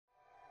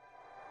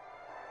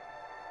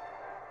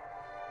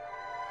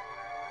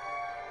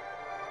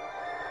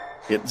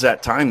It's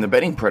that time, the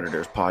Betting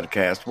Predators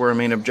podcast, where our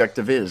main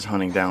objective is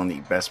hunting down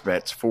the best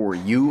bets for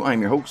you.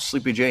 I'm your host,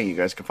 Sleepy J. You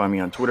guys can find me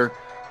on Twitter,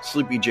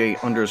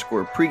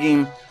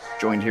 SleepyJ_pregame,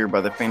 joined here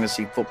by the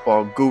fantasy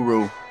football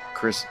guru,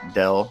 Chris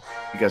Dell.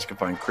 You guys can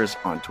find Chris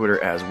on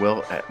Twitter as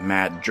well at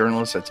Mad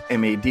Journalist. That's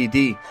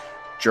MADD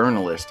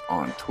Journalist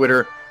on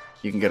Twitter.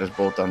 You can get us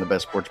both on the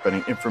best sports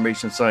betting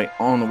information site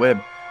on the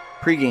web,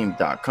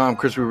 pregame.com.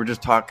 Chris, we were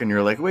just talking.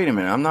 You're like, wait a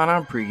minute, I'm not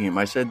on pregame.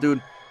 I said,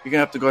 dude, you're going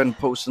to have to go ahead and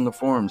post in the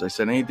forums. I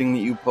said, anything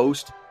that you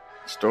post,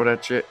 just throw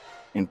that shit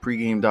in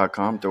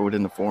pregame.com, throw it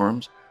in the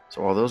forums,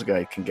 so all those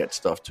guys can get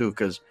stuff too,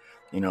 because,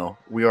 you know,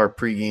 we are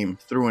pregame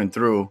through and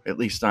through. At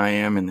least I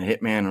am, and the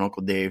Hitman and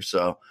Uncle Dave.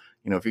 So,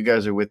 you know, if you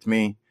guys are with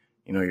me,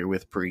 you know, you're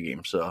with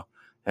pregame. So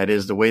that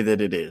is the way that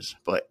it is.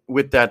 But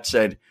with that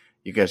said,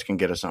 you guys can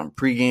get us on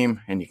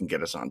pregame, and you can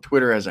get us on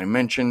Twitter, as I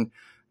mentioned.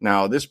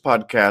 Now, this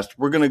podcast,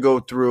 we're going to go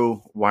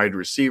through wide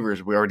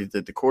receivers. We already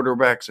did the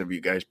quarterbacks, if you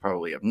guys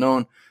probably have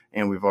known,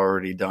 and we've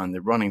already done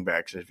the running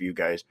backs, if you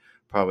guys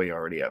probably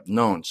already have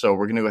known. So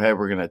we're going to go ahead.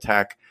 We're going to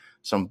attack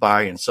some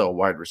buy and sell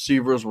wide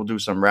receivers. We'll do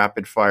some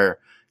rapid fire.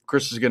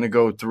 Chris is going to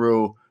go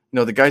through, you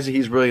know, the guys that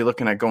he's really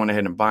looking at going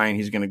ahead and buying.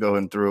 He's going to go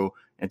in through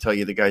and tell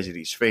you the guys that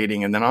he's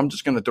fading. And then I'm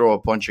just going to throw a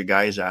bunch of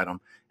guys at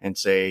him and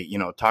say, you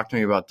know, talk to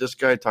me about this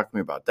guy, talk to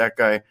me about that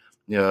guy,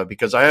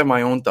 because I have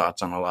my own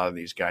thoughts on a lot of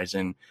these guys.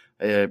 And,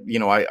 you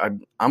know,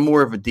 I'm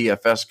more of a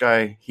DFS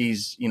guy.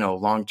 He's, you know,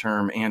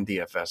 long-term and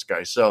DFS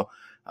guy. So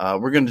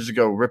we're going to just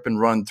go rip and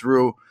run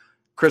through.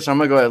 Chris, I'm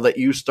going to go ahead and let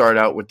you start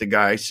out with the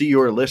guy. I see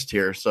your list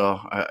here, so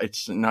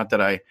it's not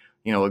that I,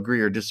 you know, agree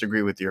or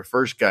disagree with your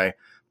first guy,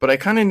 but I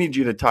kind of need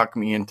you to talk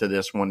me into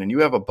this one. And you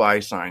have a buy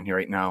sign here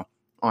right now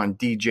on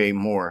DJ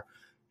Moore.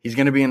 He's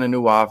going to be in a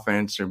new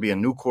offense. There'll be a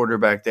new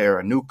quarterback there,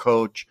 a new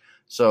coach.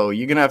 So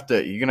you're gonna have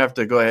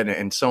to go ahead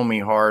and sell me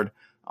hard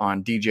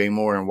on DJ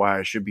Moore and why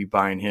I should be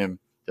buying him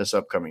this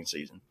upcoming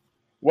season.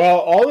 Well,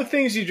 all the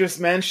things you just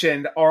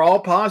mentioned are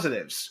all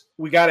positives.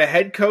 We got a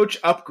head coach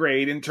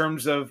upgrade in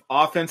terms of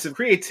offensive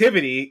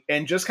creativity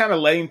and just kind of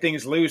letting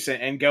things loose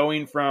and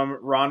going from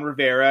Ron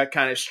Rivera,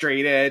 kind of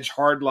straight edge,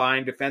 hard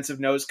line,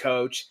 defensive nose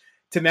coach,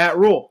 to Matt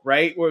Rule,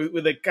 right? Where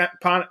the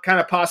kind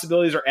of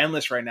possibilities are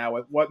endless right now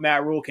with what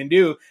Matt Rule can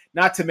do,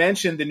 not to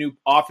mention the new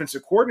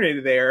offensive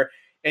coordinator there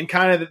and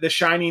kind of the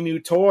shiny new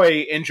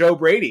toy in Joe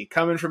Brady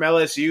coming from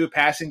LSU,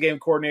 passing game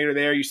coordinator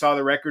there. You saw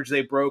the records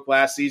they broke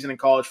last season in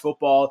college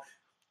football.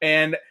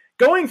 And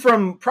going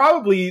from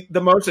probably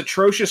the most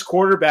atrocious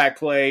quarterback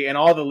play in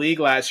all the league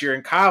last year,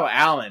 and Kyle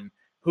Allen,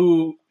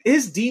 who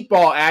his deep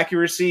ball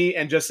accuracy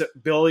and just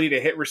ability to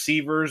hit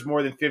receivers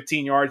more than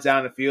 15 yards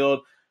down the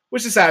field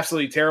was just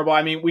absolutely terrible.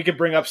 I mean, we could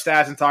bring up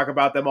stats and talk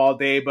about them all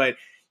day, but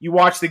you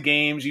watch the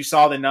games, you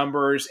saw the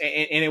numbers,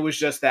 and it was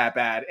just that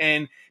bad.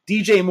 And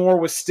DJ Moore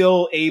was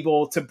still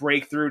able to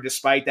break through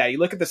despite that. You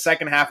look at the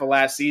second half of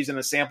last season,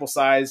 the sample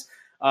size,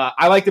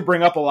 I like to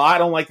bring up a lot. I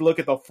don't like to look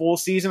at the full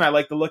season. I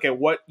like to look at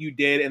what you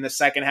did in the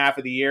second half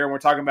of the year. And we're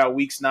talking about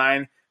weeks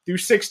 9 through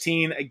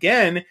 16.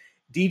 Again,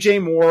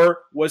 DJ Moore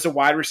was a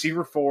wide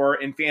receiver 4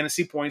 in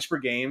fantasy points per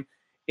game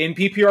in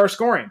PPR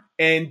scoring.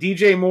 And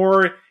DJ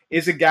Moore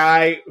is a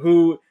guy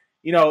who,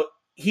 you know,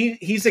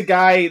 he's a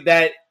guy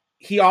that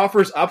he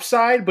offers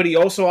upside, but he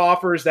also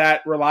offers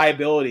that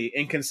reliability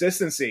and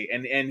consistency.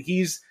 And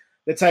he's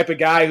the type of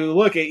guy who,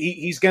 look,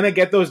 he's going to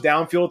get those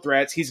downfield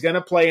threats. He's going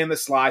to play in the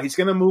slot. He's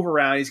going to move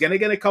around. He's going to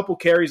get a couple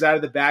carries out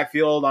of the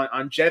backfield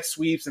on jet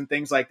sweeps and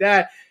things like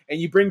that. And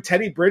you bring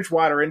Teddy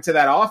Bridgewater into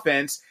that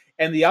offense,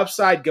 and the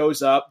upside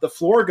goes up. The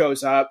floor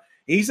goes up.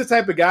 He's the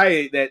type of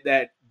guy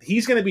that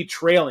he's going to be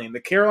trailing.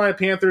 The Carolina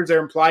Panthers,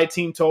 their implied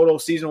team total,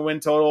 season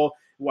win total,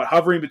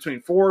 hovering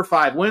between 4 or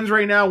 5 wins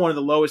right now, one of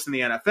the lowest in the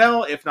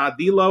NFL, if not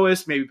the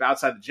lowest, maybe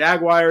outside the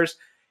Jaguars.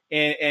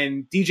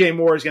 And DJ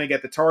Moore is going to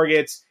get the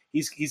targets.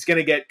 He's going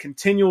to get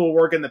continual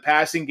work in the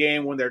passing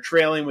game when they're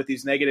trailing with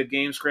these negative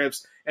game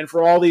scripts. And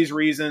for all these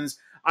reasons,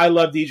 I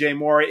love DJ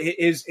Moore.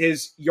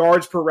 His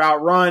yards per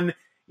route run,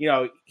 you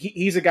know,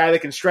 he's a guy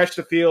that can stretch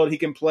the field. He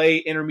can play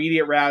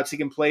intermediate routes. He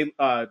can play,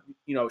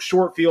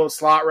 short field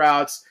slot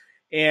routes.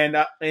 And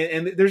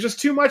there's just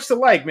too much to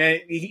like,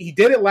 man. He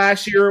did it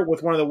last year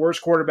with one of the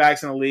worst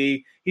quarterbacks in the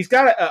league. He's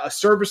got a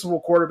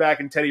serviceable quarterback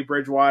in Teddy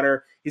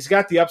Bridgewater. He's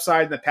got the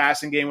upside in the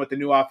passing game with the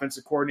new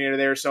offensive coordinator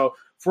there. So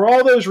for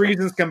all those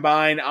reasons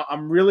combined,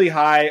 I'm really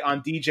high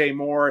on DJ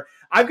Moore.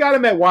 I've got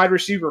him at wide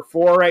receiver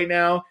 4 right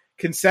now.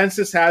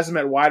 Consensus has him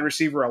at wide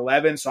receiver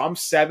 11, so I'm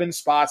 7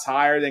 spots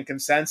higher than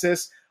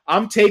consensus.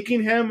 I'm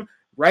taking him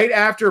right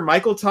after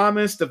Michael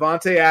Thomas,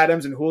 Devontae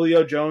Adams, and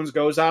Julio Jones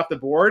goes off the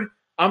board.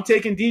 I'm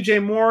taking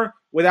DJ Moore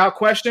without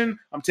question.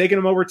 I'm taking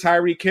him over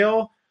Tyreek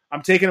Hill.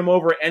 I'm taking him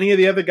over any of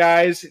the other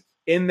guys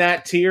in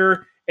that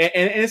tier. And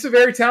it's a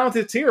very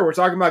talented tier. We're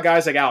talking about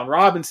guys like Allen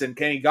Robinson,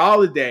 Kenny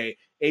Golladay,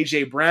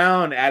 A.J.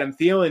 Brown, Adam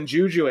Thielen,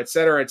 Juju, et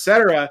cetera, et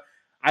cetera.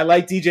 I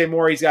like DJ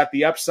Moore. He's got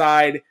the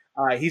upside.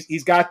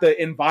 He's got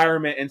the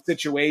environment and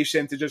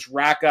situation to just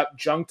rack up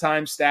junk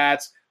time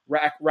stats,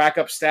 rack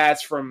up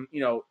stats from,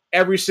 you know,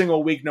 every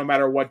single week, no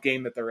matter what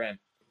game that they're in.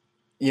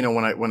 You know,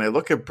 when I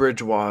look at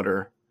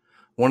Bridgewater,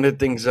 one of the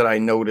things that I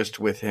noticed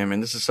with him,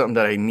 and this is something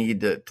that I need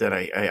that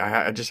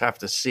I just have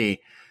to see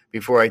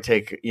before I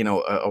take,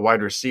 a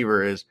wide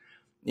receiver is,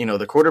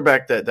 the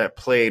quarterback that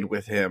played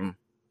with him,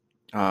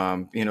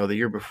 the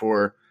year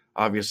before,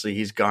 obviously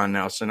he's gone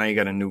now. So now you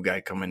got a new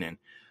guy coming in.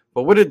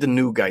 But what did the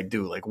new guy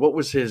do? Like, what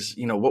was his,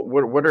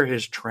 what are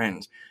his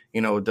trends?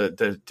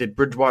 Did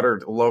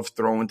Bridgewater love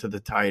throwing to the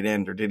tight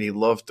end, or did he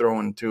love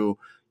throwing to,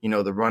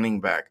 the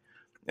running back?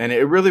 And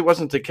it really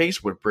wasn't the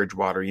case with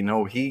Bridgewater.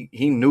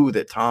 He knew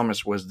that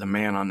Thomas was the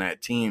man on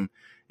that team.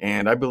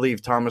 And I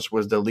believe Thomas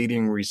was the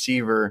leading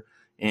receiver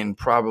in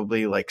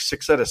probably like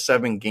 6 out of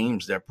 7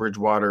 games that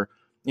Bridgewater,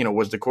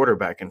 was the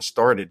quarterback and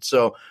started.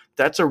 So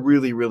that's a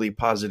really, really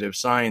positive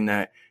sign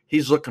that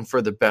he's looking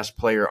for the best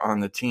player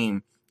on the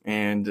team.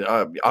 And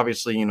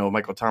obviously,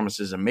 Michael Thomas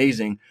is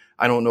amazing.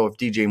 I don't know if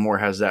DJ Moore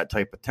has that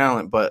type of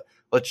talent, but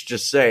let's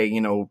just say,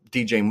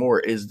 DJ Moore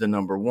is the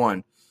number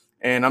one.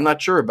 And I'm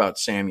not sure about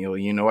Samuel.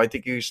 I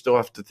think you still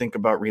have to think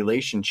about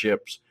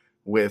relationships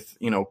with,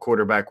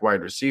 quarterback,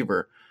 wide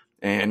receiver.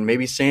 And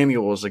maybe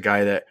Samuel is a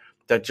guy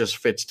that just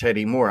fits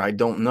Teddy Moore. I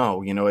don't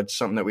know. It's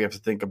something that we have to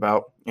think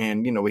about.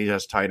 And, he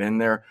has tight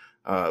end there,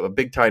 a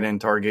big tight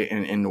end target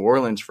in New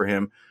Orleans for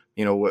him.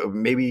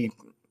 Maybe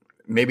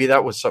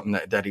that was something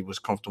that he was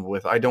comfortable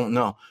with. I don't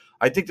know.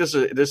 I think this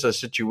is a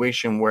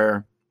situation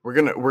where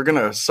we're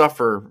gonna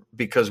suffer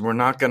because we're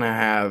not gonna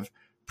have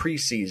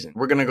preseason.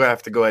 We're gonna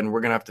have to go ahead and we're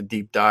gonna have to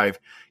deep dive,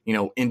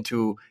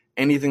 into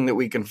anything that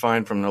we can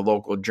find from the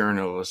local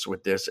journalists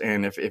with this.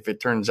 And if it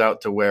turns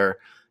out to where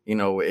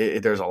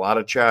there's a lot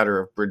of chatter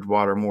of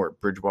Bridgewater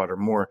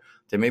more,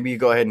 then maybe you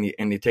go ahead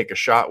and you take a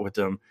shot with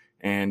them,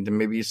 and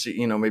maybe you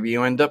see, maybe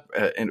you end up,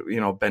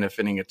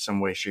 benefiting in some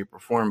way, shape, or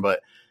form.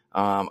 But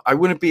I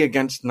wouldn't be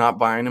against not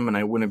buying him, and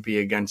I wouldn't be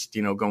against,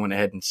 going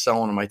ahead and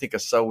selling him. I think a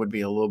sell would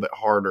be a little bit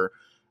harder,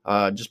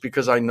 just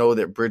because I know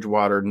that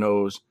Bridgewater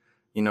knows,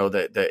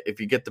 that if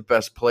you get the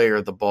best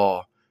player the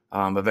ball,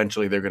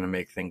 eventually they're going to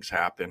make things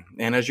happen.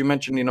 And as you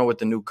mentioned, with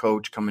the new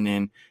coach coming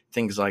in,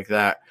 things like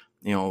that,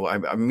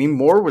 I mean,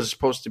 Moore was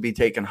supposed to be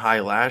taken high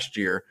last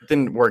year. It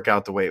didn't work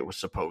out the way it was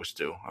supposed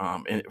to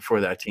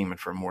for that team and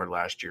for Moore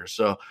last year.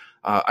 So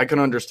I can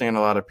understand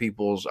a lot of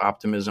people's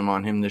optimism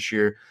on him this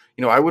year.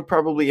 I would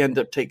probably end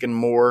up taking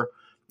Moore,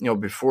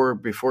 before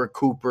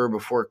Cooper,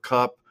 before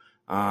Kupp.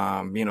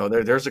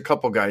 There's a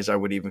couple guys I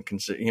would even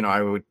consider,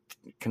 I would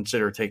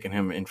consider taking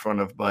him in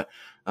front of, but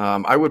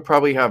I would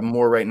probably have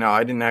Moore right now.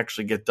 I didn't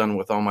actually get done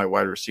with all my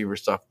wide receiver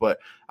stuff, but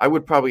I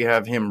would probably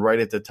have him right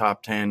at the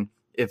top 10,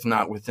 if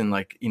not within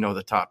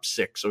the top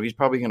 6. So he's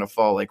probably going to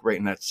fall like right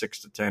in that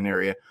 6 to 10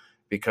 area,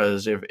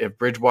 because if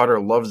Bridgewater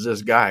loves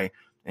this guy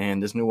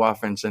and this new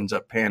offense ends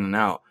up panning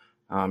out,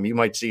 you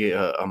might see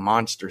a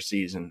monster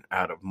season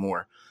out of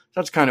Moore.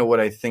 That's kind of what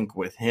I think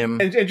with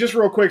him. And just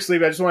real quick,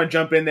 Sleeve, I just want to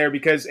jump in there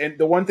because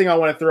the one thing I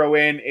want to throw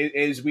in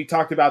is we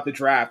talked about the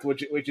draft,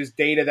 which is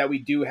data that we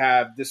do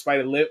have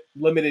despite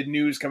limited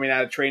news coming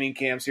out of training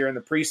camps here in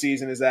the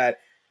preseason, is that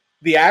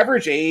the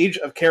average age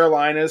of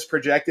Carolina's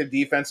projected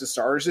defensive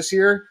starters this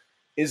year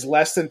is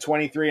less than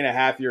 23 and a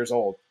half years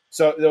old.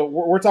 So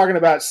we're talking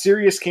about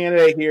serious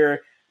candidate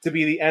here to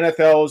be the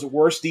NFL's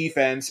worst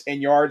defense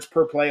in yards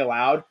per play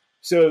allowed.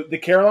 So the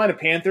Carolina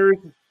Panthers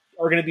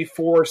are going to be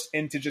forced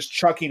into just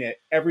chucking it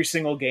every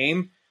single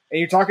game. And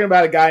you're talking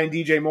about a guy in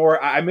DJ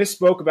Moore. I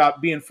misspoke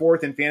about being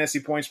 4th in fantasy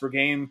points per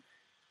game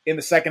in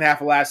the second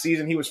half of last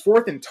season. He was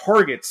 4th in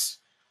targets.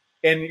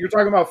 And you're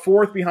talking about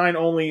 4th behind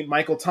only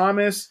Michael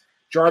Thomas,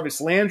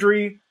 Jarvis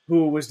Landry,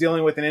 who was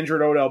dealing with an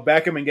injured Odell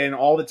Beckham and getting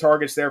all the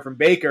targets there from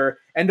Baker,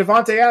 and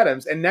Devontae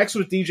Adams. And next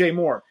was DJ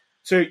Moore.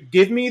 So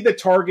give me the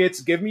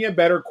targets, give me a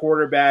better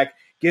quarterback,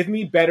 give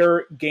me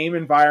better game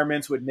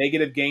environments with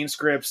negative game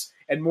scripts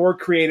and more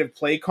creative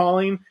play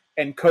calling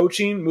and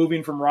coaching,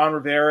 moving from Ron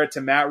Rivera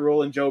to Matt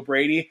Rule and Joe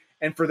Brady.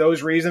 And for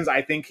those reasons,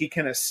 I think he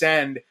can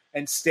ascend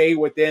and stay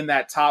within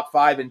that top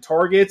 5 in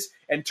targets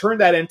and turn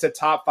that into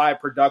top 5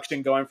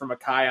 production, going from a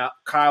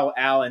Kyle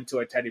Allen to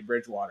a Teddy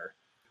Bridgewater.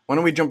 Why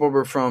don't we jump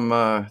over from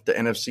the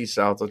NFC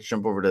South? Let's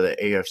jump over to the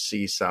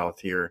AFC South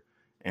here,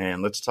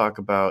 and let's talk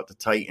about the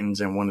Titans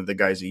and one of the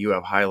guys that you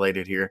have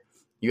highlighted here.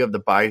 You have the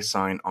buy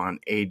sign on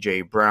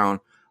A.J.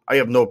 Brown. I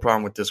have no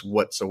problem with this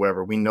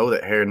whatsoever. We know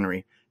that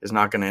Henry is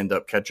not going to end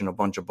up catching a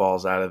bunch of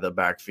balls out of the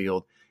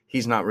backfield.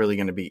 He's not really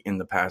going to be in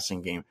the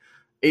passing game.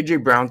 A.J.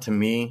 Brown, to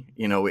me,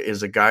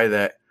 is a guy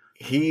that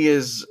he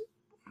is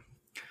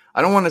 –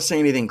 I don't want to say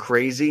anything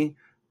crazy,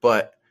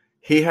 but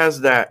he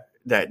has that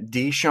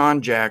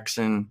Deshaun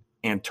Jackson,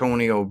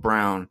 Antonio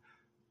Brown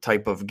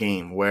type of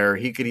game where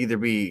he could either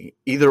be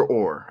either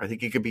or. I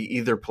think he could be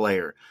either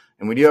player.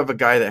 And when you have a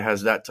guy that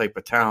has that type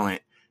of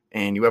talent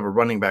and you have a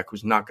running back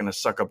who's not going to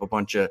suck up a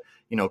bunch of,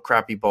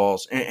 crappy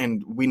balls,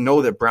 and we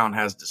know that Brown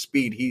has the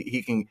speed,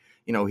 he can,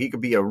 he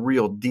could be a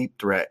real deep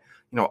threat.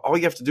 All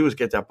you have to do is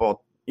get that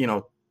ball,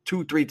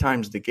 2-3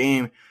 times the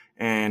game.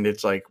 And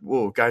it's like,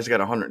 whoa, guy's got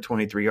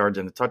 123 yards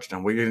and a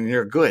touchdown. Well,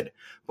 you're good.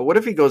 But what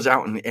if he goes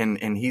out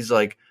and he's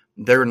like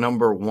their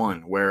number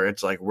one, where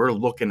it's like we're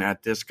looking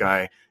at this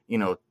guy,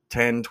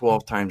 10,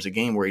 12 times a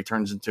game where he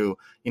turns into,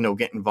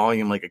 getting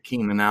volume like a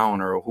Keenan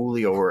Allen or a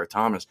Julio or a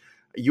Thomas.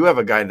 You have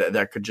a guy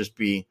that could just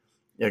be,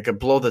 could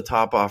blow the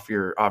top off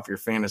your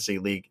fantasy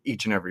league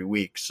each and every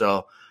week.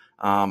 So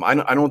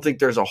I don't think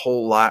there's a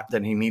whole lot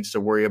that he needs to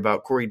worry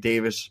about. Corey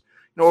Davis,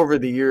 over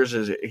the years,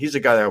 he's a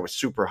guy that I was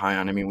super high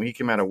on. I mean, when he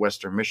came out of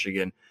Western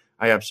Michigan,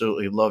 I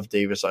absolutely loved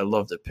Davis. I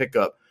loved the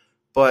pickup.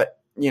 But,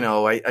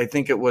 I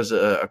think it was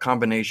a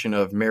combination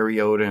of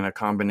Mariota and a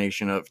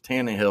combination of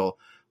Tannehill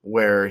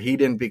where he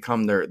didn't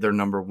become their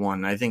number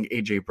one. I think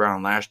A.J.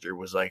 Brown last year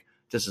was like,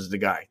 this is the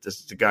guy. This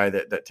is the guy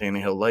that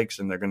Tannehill likes,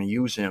 and they're going to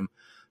use him.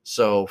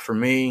 So for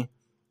me,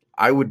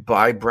 I would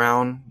buy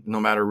Brown no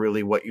matter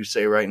really what you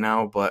say right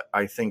now, but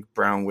I think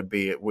Brown would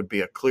be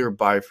a clear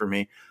buy for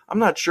me. I'm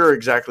not sure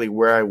exactly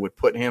where I would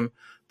put him,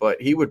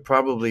 but he would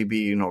probably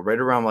be, right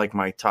around like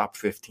my top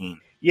 15.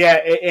 Yeah,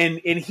 and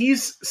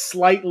he's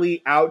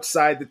slightly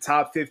outside the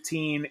top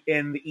 15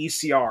 in the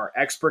ECR,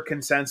 expert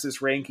consensus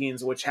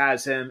rankings, which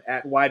has him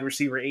at wide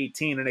receiver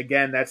 18. And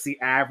again, that's the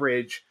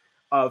average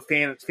of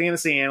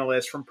fantasy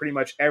analysts from pretty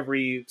much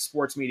every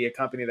sports media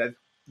company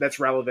that's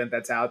relevant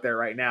that's out there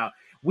right now.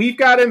 We've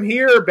got him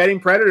here,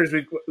 Betting Predators.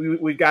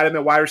 We've got him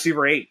at wide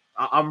receiver 8.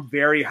 I'm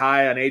very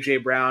high on A.J.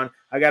 Brown.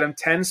 I got him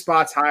 10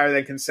 spots higher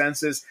than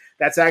consensus.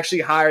 That's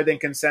actually higher than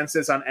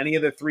consensus on any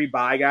of the 3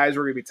 buy guys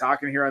we're going to be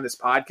talking here on this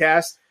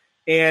podcast.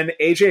 And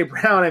A.J.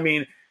 Brown, I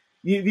mean,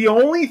 the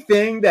only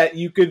thing that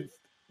you could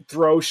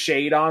throw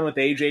shade on with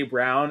A.J.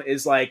 Brown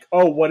is like,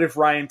 oh, what if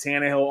Ryan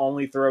Tannehill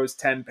only throws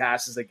 10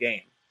 passes a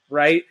game,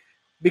 right?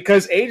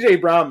 Because A.J.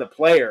 Brown, the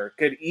player,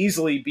 could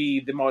easily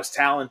be the most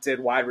talented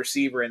wide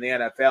receiver in the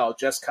NFL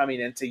just coming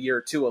into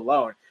year 2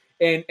 alone.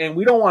 And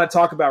we don't want to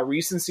talk about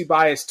recency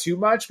bias too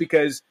much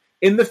because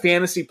in the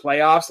fantasy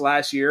playoffs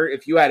last year,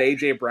 if you had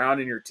A.J. Brown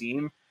in your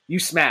team, you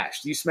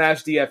smashed. You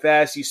smashed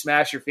DFS. You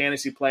smashed your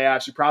fantasy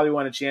playoffs. You probably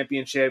won a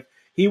championship.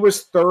 He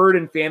was 3rd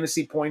in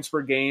fantasy points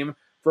per game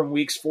from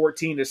weeks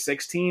 14 to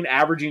 16,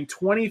 averaging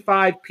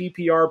 25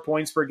 PPR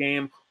points per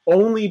game,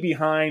 only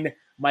behind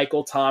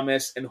Michael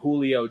Thomas and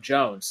Julio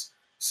Jones.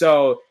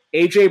 So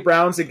A.J.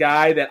 Brown's a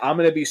guy that I'm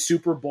going to be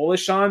super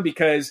bullish on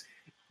because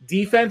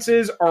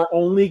defenses are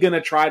only going to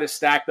try to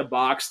stack the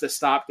box to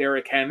stop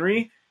Derrick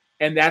Henry,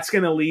 and that's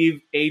going to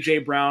leave A.J.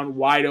 Brown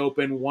wide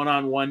open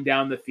one-on-one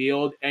down the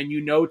field. And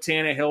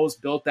Tannehill's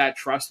built that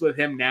trust with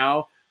him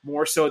now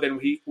more so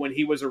than when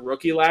he was a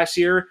rookie last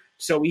year.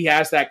 So he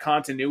has that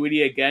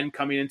continuity again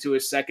coming into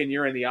his second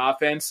year in the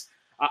offense.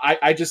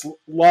 I just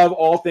love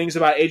all things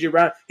about A.J.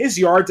 Brown. His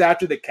yards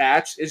after the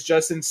catch is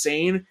just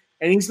insane,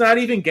 and he's not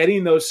even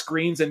getting those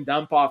screens and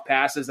dump-off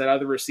passes that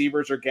other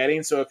receivers are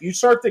getting. So if you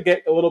start to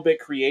get a little bit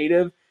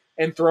creative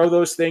and throw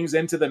those things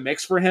into the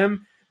mix for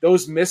him,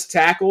 those missed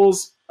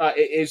tackles,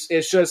 it's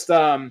just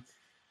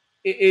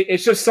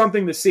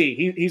something to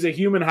see. He's a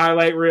human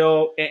highlight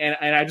reel,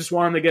 and I just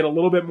want him to get a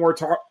little bit more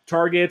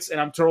targets, and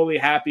I'm totally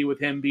happy with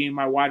him being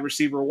my wide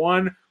receiver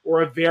 1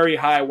 or a very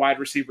high wide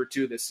receiver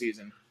 2 this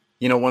season.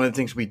 One of the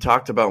things we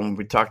talked about when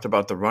we talked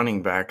about the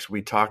running backs,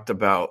 we talked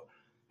about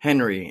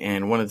Henry,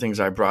 and one of the things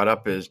I brought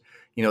up is,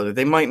 that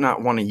they might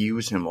not want to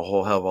use him a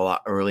whole hell of a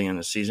lot early in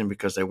the season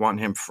because they want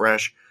him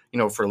fresh,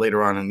 for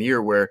later on in the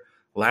year, where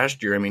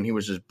last year, I mean, he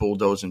was just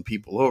bulldozing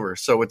people over.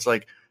 So it's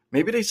like,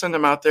 maybe they send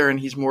him out there and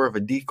he's more of a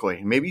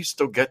decoy. Maybe you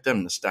still get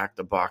them to stack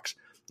the box,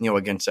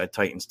 against that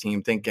Titans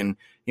team, thinking,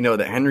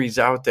 that Henry's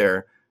out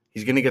there,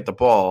 he's going to get the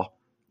ball,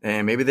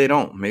 and maybe they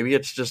don't. Maybe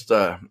it's just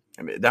that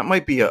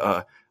might be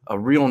a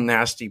real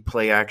nasty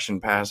play action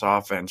pass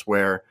offense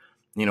where,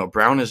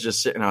 Brown is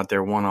just sitting out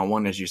there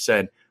one-on-one, as you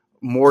said,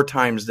 more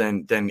times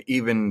than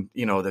even,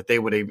 that they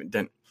would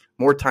even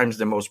more times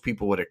than most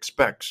people would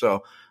expect.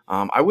 So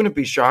I wouldn't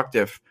be shocked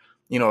if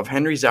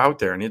Henry's out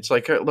there and it's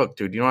like, hey, look,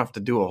 dude, you don't have to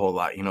do a whole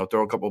lot,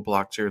 throw a couple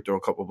blocks here, throw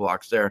a couple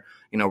blocks there.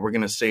 We're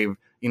going to save,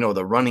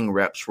 the running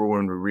reps for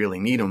when we really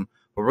need them,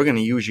 but we're going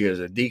to use you as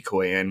a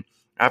decoy. And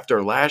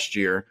after last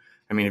year,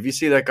 I mean, if you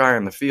see that guy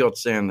on the field,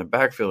 say in the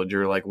backfield,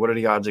 you're like, what are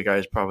the odds of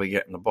guys probably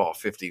getting the ball?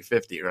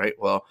 50-50, right?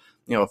 Well,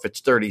 if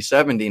it's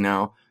 30-70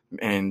 now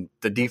and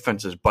the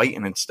defense is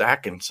biting and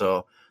stacking,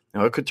 so,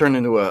 it could turn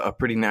into a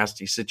pretty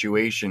nasty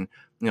situation,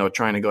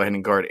 trying to go ahead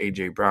and guard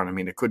A.J. Brown. I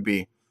mean, it could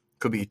be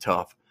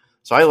tough.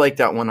 So I like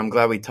that one. I'm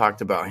glad we talked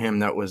about him.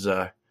 That was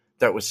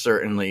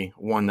certainly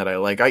one that I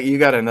like. You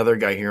got another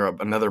guy here,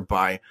 another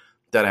buy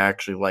that I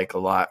actually like a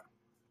lot.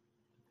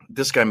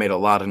 This guy made a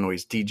lot of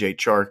noise, DJ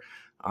Chark.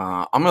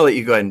 I'm going to let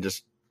you go ahead and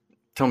just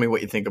tell me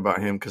what you think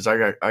about him because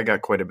I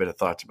got quite a bit of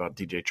thoughts about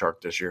DJ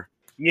Chark this year.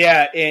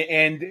 Yeah,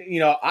 and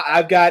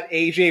I've got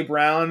A.J.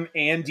 Brown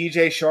and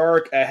DJ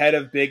Chark ahead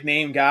of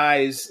big-name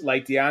guys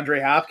like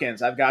DeAndre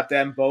Hopkins. I've got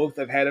them both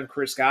ahead of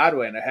Chris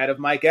Godwin, ahead of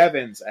Mike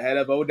Evans, ahead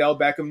of Odell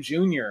Beckham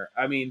Jr.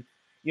 I mean,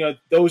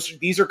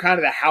 these are kind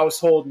of the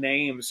household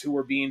names who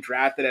were being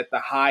drafted at the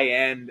high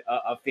end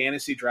of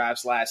fantasy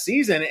drafts last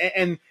season,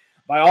 and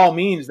by all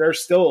means, they're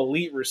still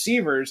elite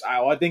receivers.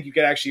 I think you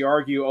could actually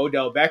argue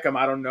Odell Beckham.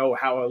 I don't know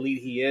how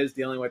elite he is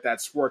dealing with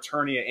that sports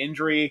hernia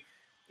injury,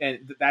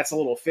 and that's a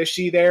little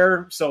fishy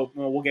there. So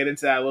we'll get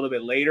into that a little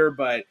bit later.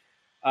 But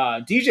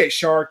DJ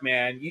Shark,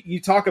 man, you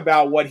talk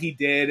about what he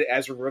did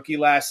as a rookie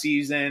last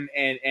season,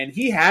 and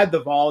he had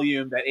the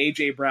volume that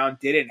AJ Brown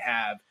didn't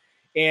have.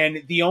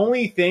 And the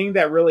only thing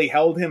that really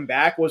held him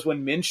back was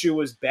when Minshew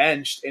was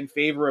benched in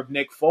favor of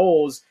Nick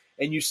Foles,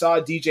 and you saw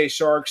DJ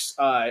Shark's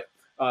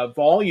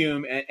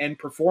volume and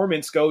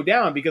performance go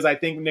down because I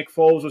think Nick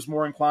Foles was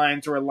more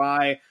inclined to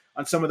rely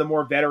on some of the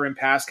more veteran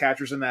pass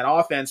catchers in that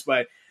offense.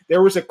 But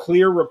there was a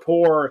clear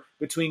rapport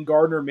between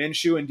Gardner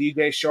Minshew and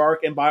DJ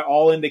Shark, and by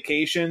all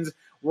indications,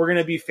 we're going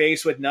to be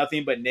faced with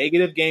nothing but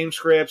negative game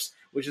scripts,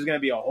 which is going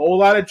to be a whole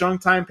lot of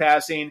junk time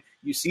passing.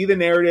 You see the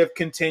narrative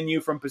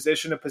continue from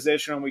position to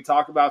position. When we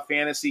talk about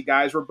fantasy,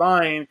 guys we're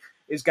buying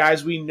is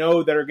guys we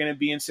know that are going to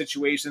be in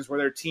situations where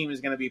their team is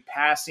going to be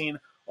passing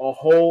a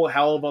whole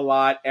hell of a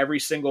lot every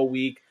single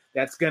week.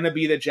 That's going to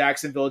be the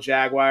Jacksonville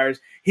Jaguars.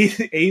 He's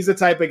the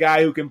type of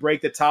guy who can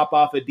break the top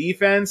off a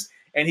defense,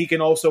 and he can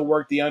also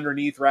work the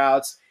underneath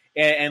routes.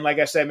 And like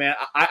I said, man,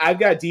 I've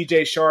got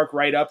DJ Shark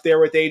right up there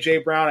with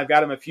AJ Brown. I've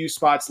got him a few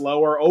spots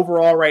lower.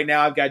 Overall, right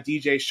now, I've got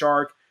DJ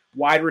Shark,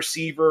 wide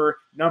receiver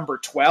number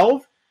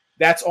 12.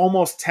 That's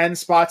almost 10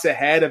 spots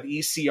ahead of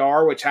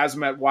ECR, which has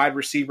him at wide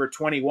receiver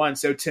 21.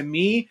 So to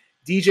me,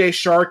 DJ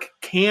Shark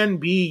can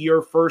be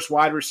your first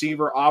wide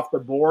receiver off the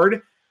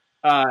board.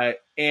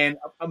 And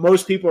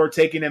most people are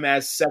taking him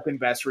as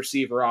second best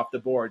receiver off the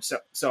board.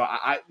 So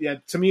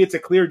to me, it's a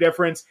clear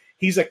difference.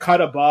 He's a cut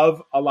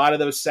above a lot of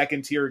those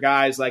second tier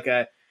guys, like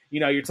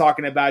you're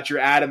talking about your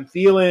Adam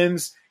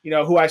Thielens,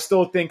 who I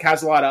still think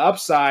has a lot of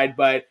upside,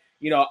 but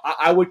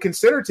I would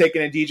consider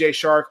taking a DJ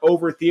Shark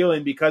over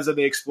Thielen because of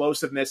the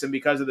explosiveness and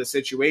because of the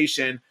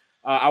situation.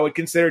 I would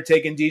consider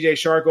taking DJ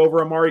Shark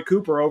over Amari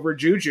Cooper, over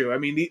Juju. I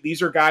mean,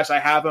 these are guys I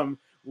have them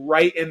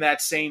right in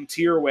that same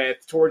tier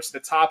with, towards the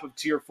top of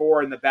tier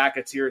 4 and the back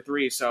of tier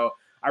 3. So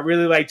I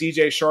really like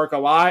DJ Shark a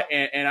lot,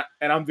 and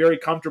I'm very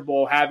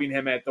comfortable having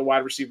him at the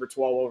wide receiver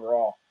 12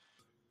 overall.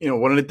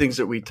 One of the things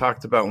that we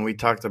talked about when we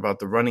talked about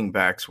the running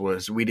backs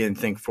was we didn't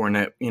think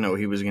Fournette,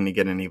 he was going to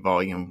get any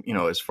volume,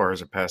 as far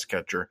as a pass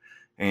catcher.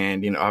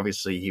 And,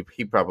 obviously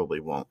he probably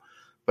won't.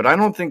 But I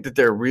don't think that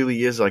there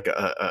really is like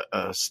a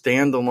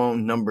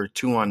standalone number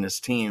 2 on this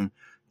team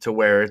to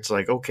where it's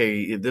like,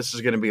 okay, this is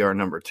going to be our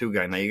number 2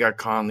 guy. Now you got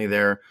Conley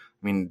there.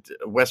 I mean,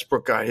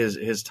 Westbrook got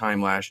his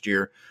time last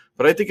year.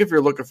 But I think if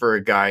you're looking for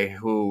a guy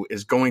who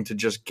is going to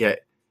just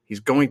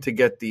he's going to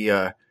get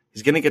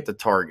the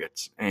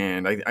targets.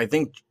 And I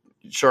think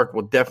Shark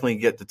will definitely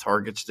get the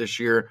targets this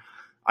year.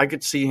 I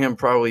could see him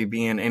probably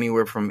being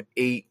anywhere from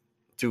 8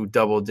 to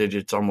double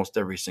digits almost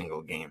every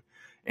single game.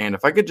 And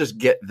if I could just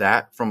get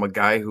that from a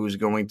guy who's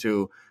going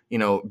to,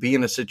 be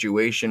in a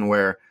situation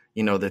where,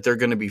 that they're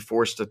going to be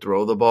forced to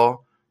throw the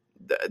ball,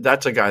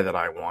 that's a guy that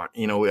I want.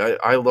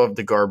 I love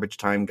the garbage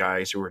time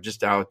guys who are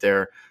just out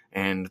there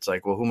and it's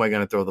like, well, who am I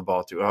going to throw the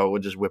ball to? Oh,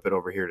 we'll just whip it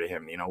over here to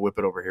him, whip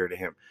it over here to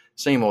him.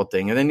 Same old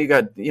thing. And then you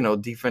got,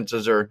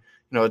 defenses are,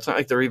 it's not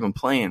like they're even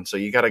playing. So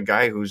you got a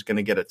guy who's going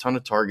to get a ton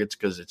of targets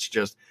because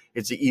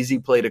it's an easy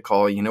play to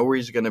call. You know where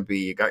he's going to be.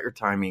 You got your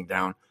timing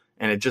down.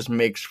 And it just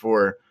makes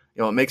for,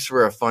 it makes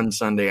for a fun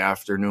Sunday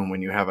afternoon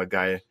when you have a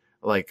guy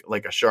like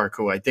a Shark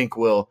who I think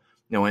will,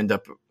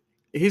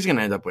 he's going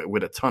to end up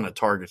with a ton of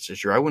targets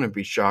this year. I wouldn't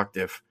be shocked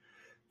if,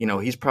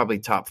 he's probably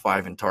top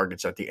 5 in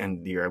targets at the end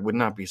of the year. I would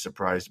not be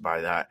surprised by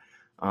that.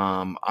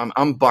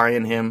 I'm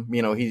buying him.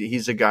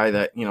 He's a guy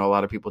that, a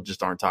lot of people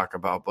just aren't talking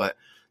about, but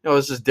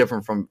this is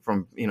different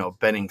from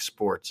betting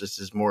sports. This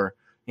is more,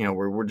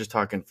 we're just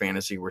talking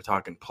fantasy. We're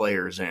talking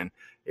players. And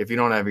if you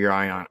don't have your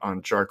eye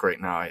on Shark right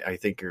now, I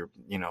think you're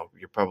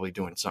probably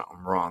doing something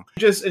wrong.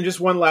 Just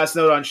one last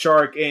note on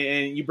Shark,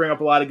 and you bring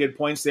up a lot of good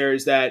points there,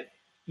 is that,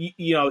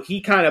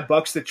 he kind of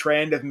bucks the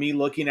trend of me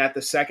looking at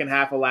the second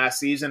half of last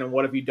season and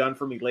what have you done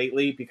for me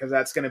lately, because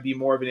that's going to be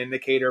more of an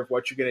indicator of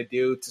what you're going to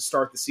do to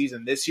start the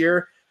season this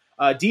year.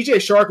 DJ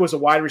Shark was a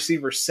wide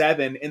receiver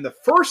 7 in the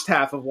first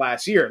half of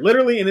last year.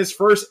 Literally in his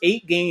first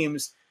 8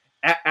 games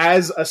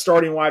as a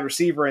starting wide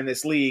receiver in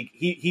this league,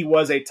 he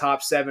was a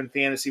top 7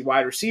 fantasy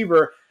wide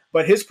receiver,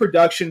 but his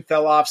production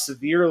fell off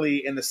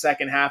severely in the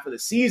second half of the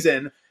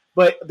season.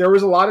 But there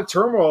was a lot of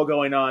turmoil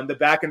going on, the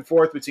back and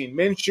forth between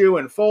Minshew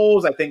and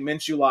Foles. I think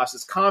Minshew lost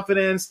his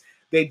confidence.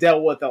 They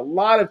dealt with a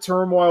lot of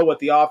turmoil with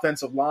the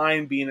offensive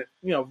line being,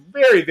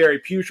 very, very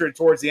putrid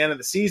towards the end of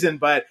the season.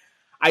 But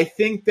I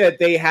think that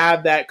they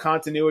have that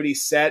continuity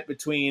set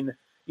between,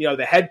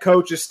 the head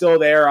coach is still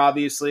there,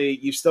 obviously.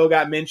 You've still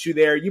got Minshew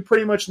there. You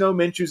pretty much know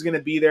Minshew's going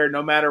to be there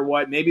no matter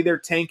what. Maybe they're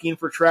tanking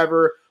for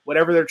Trevor,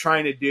 whatever they're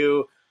trying to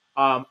do.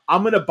 I'm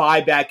going to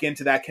buy back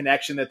into that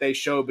connection that they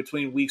showed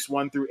between weeks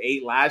 1 through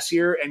 8 last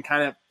year and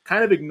kind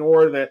of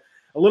ignore a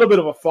little bit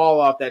of a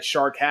fall off that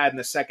Shark had in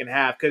the second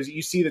half, because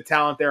you see the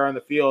talent there on the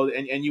field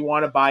and you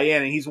want to buy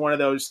in. And he's one of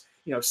those,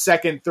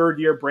 second, third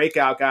year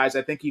breakout guys.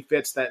 I think he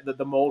fits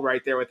the mold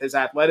right there with his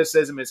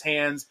athleticism, his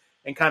hands,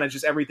 and kind of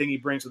just everything he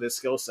brings with his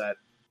skill set.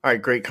 All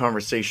right, great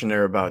conversation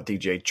there about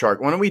DJ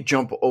Chark. Why don't we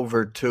jump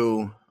over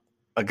to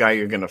a guy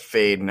you're going to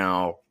fade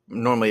now?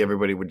 Normally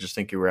everybody would just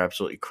think you were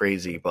absolutely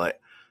crazy,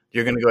 but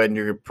you're going to go ahead and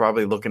you're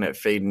probably looking at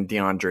fading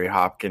DeAndre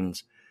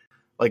Hopkins.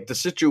 like the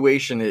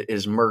situation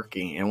is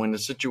murky, and when the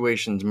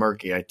situation's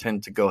murky, I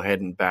tend to go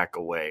ahead and back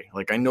away.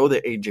 Like I know the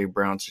AJ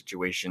Brown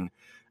situation.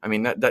 I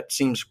mean, that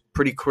seems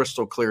pretty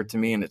crystal clear to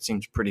me, and it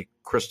seems pretty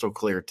crystal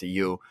clear to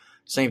you.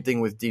 Same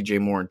thing with DJ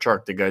Moore and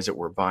Chark, the guys that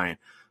we're buying.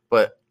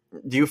 But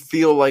do you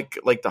feel like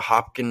the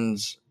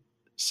Hopkins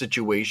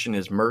situation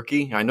is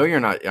murky? I know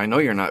you're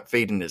not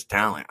fading his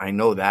talent. I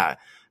know that,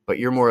 but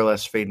you're more or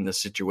less fading the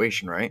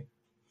situation, right?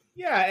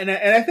 Yeah, and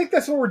I think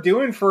that's what we're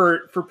doing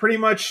for pretty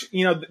much,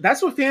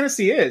 that's what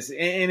fantasy is.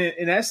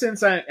 In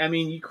essence, I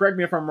mean, you correct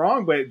me if I'm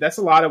wrong, but that's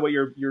a lot of what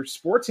your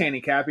sports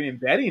handicapping and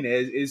betting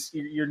is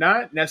you're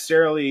not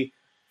necessarily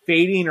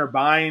fading or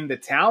buying the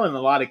talent in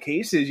a lot of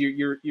cases.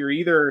 You're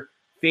either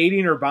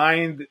fading or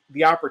buying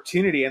the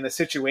opportunity and the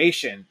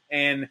situation.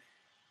 And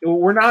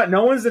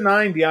no one's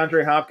denying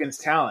DeAndre Hopkins'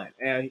 talent.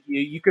 And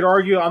you could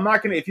argue, I'm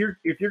not going to, if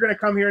you're going to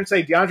come here and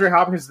say DeAndre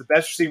Hopkins is the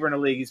best receiver in the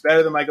league, he's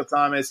better than Michael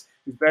Thomas,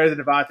 he's better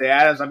than Devontae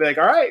Adams, I'll be like,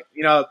 all right,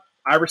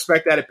 I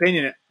respect that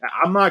opinion.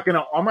 I'm not going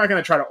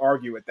to try to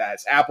argue with that.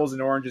 It's apples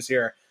and oranges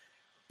here.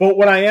 But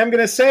what I am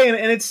going to say,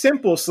 and it's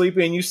simple,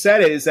 Sleepy, and you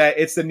said it, is that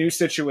it's the new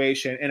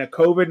situation. In a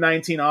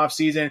COVID-19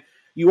 offseason,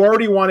 you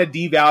already want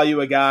to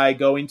devalue a guy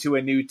going to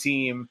a new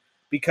team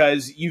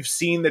because you've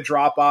seen the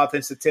drop-off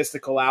in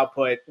statistical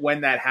output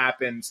when that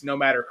happens, no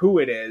matter who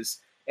it is.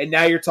 And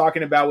now you're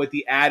talking about with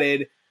the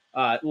added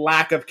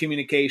lack of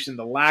communication,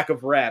 the lack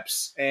of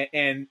reps,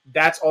 and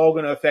that's all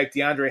going to affect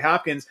DeAndre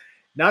Hopkins.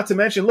 Not to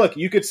mention, look,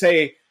 you could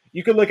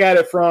look at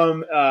it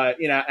from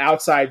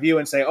outside view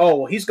and say, oh,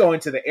 well, he's going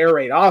to the air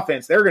raid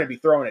offense. They're going to be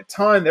throwing a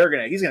ton.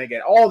 He's going to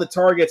get all the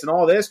targets and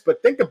all this.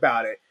 But think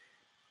about it.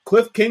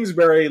 Cliff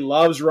Kingsbury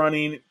loves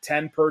running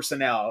 10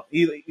 personnel.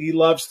 He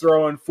loves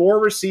throwing 4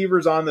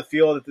 receivers on the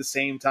field at the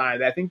same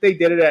time. I think they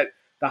did it at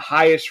the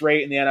highest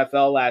rate in the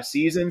NFL last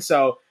season.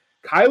 So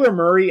Kyler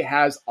Murray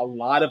has a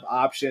lot of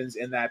options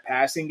in that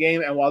passing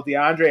game. And while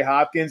DeAndre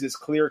Hopkins is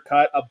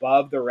clear-cut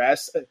above the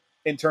rest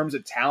in terms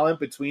of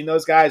talent between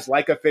those guys,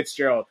 like a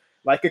Fitzgerald,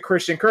 like a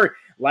Christian Kirk,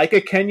 like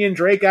a Kenyon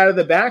Drake out of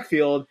the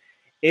backfield,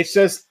 it's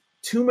just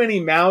too many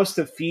mouths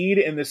to feed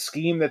in the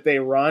scheme that they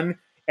run.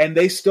 And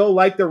they still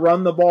like to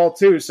run the ball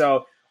too.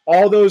 So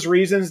all those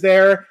reasons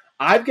there,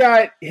 I've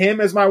got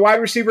him as my wide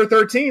receiver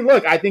 13.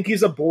 Look, I think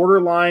he's a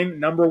borderline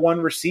number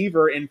 1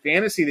 receiver in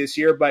fantasy this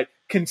year, but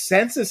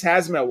consensus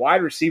has him at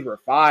wide receiver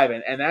 5,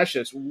 and that's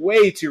just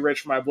way too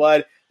rich for my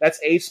blood. That's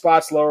 8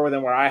 spots lower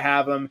than where I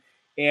have him,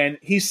 and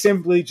he's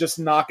simply just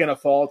not going to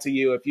fall to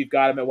you if you've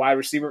got him at wide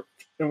receiver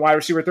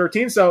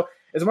 13. So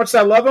as much as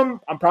I love him,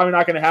 I'm probably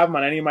not going to have him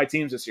on any of my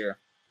teams this year.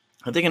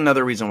 I think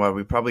another reason why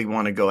we probably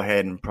want to go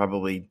ahead and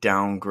probably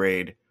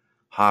downgrade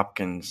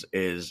Hopkins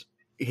is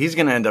he's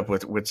going to end up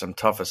with some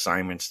tough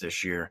assignments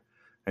this year.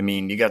 I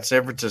mean, you got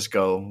San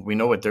Francisco. We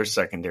know what their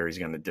secondary is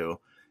going to do.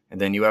 And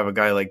then you have a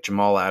guy like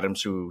Jamal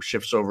Adams who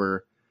shifts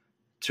over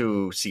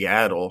to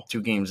Seattle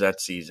 2 games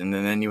that season.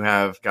 And then you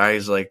have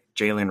guys like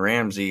Jalen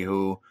Ramsey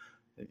who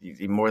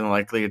more than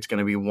likely it's going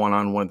to be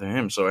one-on-one to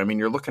him. So, I mean,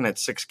 you're looking at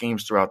 6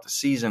 games throughout the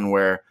season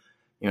where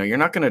you're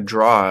not going to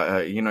draw,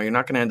 you're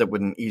not going to end up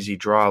with an easy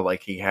draw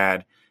like he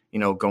had,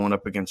 going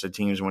up against the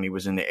teams when he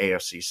was in the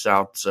AFC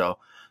South. So,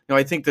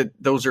 I think that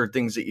those are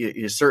things that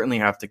you certainly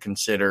have to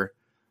consider.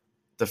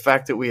 The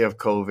fact that we have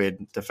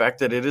COVID, the fact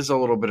that it is a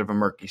little bit of a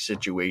murky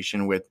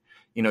situation with,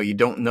 you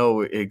don't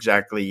know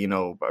exactly,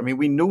 I mean,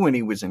 we knew when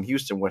he was in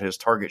Houston what his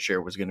target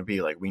share was going to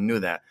be like. We knew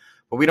that,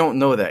 but we don't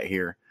know that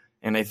here.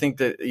 And I think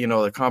that,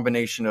 the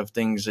combination of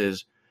things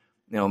is,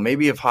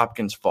 maybe if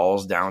Hopkins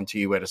falls down to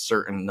you at a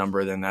certain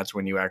number, then that's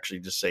when you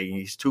actually just say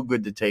he's too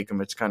good to take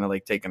him. It's kind of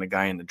like taking a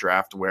guy in the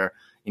draft where,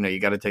 you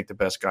got to take the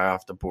best guy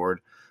off the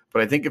board.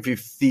 But I think if you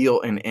feel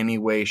in any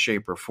way,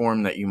 shape, or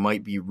form that you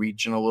might be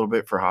reaching a little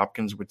bit for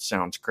Hopkins, which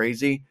sounds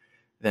crazy,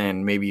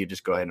 then maybe you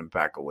just go ahead and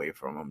back away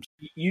from him.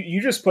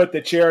 You just put the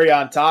cherry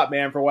on top,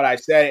 man, for what I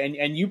said.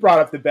 And you brought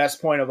up the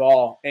best point of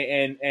all.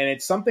 And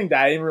it's something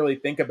that I didn't really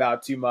think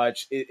about too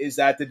much, is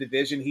that the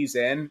division he's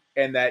in,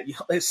 and that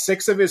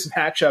 6 of his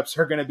matchups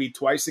are going to be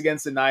twice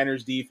against the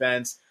Niners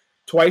defense,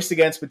 twice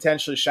against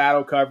potentially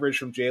shadow coverage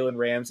from Jalen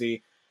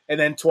Ramsey, and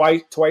then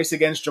twice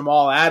against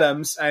Jamal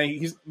Adams. I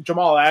mean,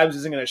 Jamal Adams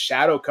isn't going to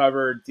shadow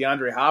cover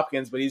DeAndre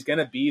Hopkins, but he's going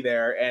to be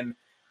there. And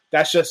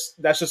that's just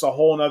a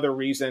whole nother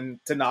reason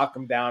to knock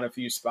him down a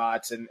few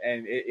spots. And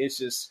it's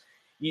just,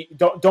 you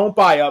don't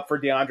buy up for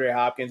DeAndre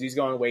Hopkins. He's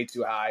going way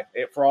too high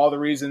for all the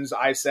reasons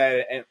I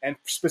said. And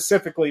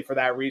specifically for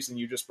that reason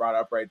you just brought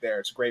up right there.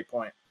 It's a great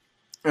point.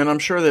 And I'm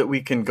sure that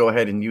we can go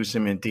ahead and use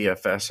him in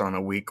DFS on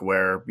a week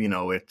where,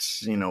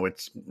 it's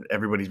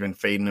everybody's been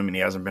fading him and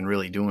he hasn't been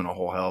really doing a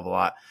whole hell of a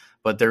lot.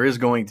 But there is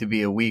going to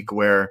be a week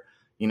where,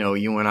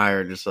 you and I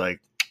are just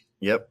like,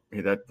 yep,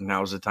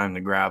 now's the time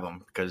to grab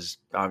him, because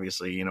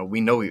obviously,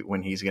 we know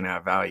when he's going to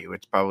have value.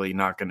 It's probably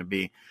not going to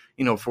be,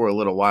 for a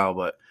little while,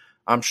 but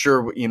I'm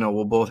sure,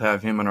 we'll both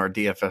have him in our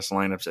DFS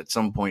lineups at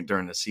some point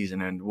during the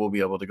season, and we'll be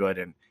able to go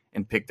ahead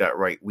and pick that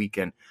right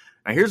weekend.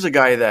 Now, here's a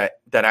guy that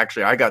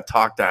actually I got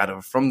talked out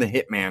of from the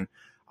Hitman.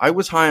 I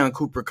was high on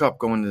Cooper Kupp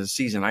going into the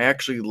season. I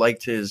actually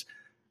liked his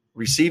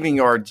receiving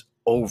yards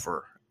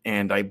over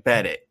and I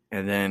bet it.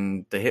 And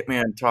then the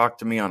Hitman talked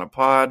to me on a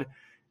pod,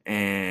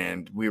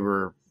 and we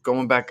were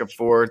going back and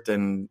forth.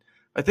 And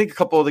I think a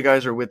couple of the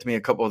guys were with me,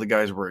 a couple of the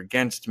guys were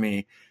against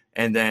me.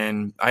 And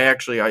then I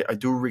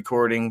do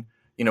recording,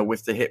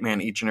 with the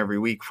Hitman each and every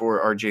week for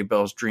RJ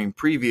Bell's Dream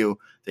Preview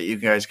that you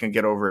guys can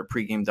get over at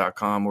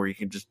pregame.com, or you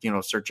can just,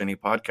 search any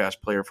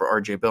podcast player for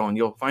RJ Bell and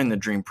you'll find the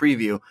Dream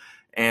Preview.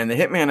 And the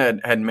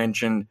Hitman had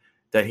mentioned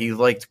that he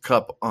liked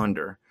Kupp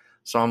under.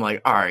 So I'm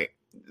like, all right,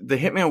 the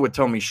Hitman would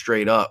tell me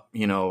straight up,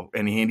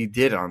 and he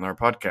did on our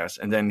podcast.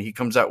 And then he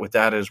comes out with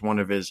that as one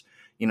of his,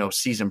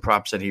 season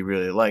props that he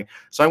really liked.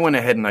 So I went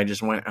ahead and I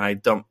just went and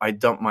I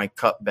dumped my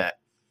Kupp bet.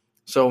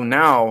 So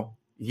now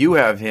you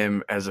have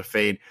him as a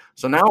fade.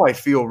 So now I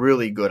feel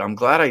really good. I'm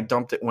glad I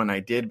dumped it when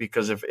I did,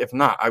 because if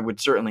not, I would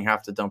certainly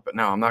have to dump it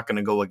now. I'm not going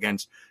to go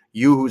against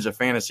you, who's a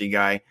fantasy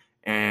guy,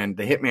 and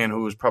the Hitman,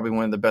 who is probably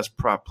one of the best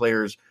prop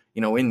players,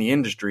 in the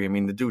industry. I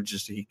mean, the dude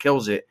he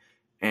kills it.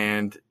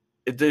 And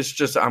it's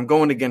just, I'm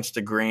going against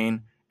the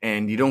grain,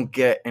 and you don't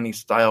get any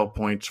style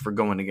points for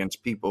going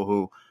against people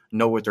who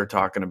know what they're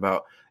talking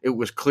about. It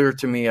was clear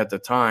to me at the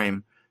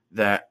time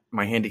that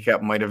my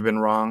handicap might have been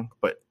wrong,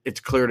 but it's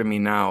clear to me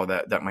now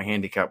that my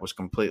handicap was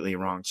completely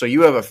wrong. So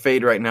you have a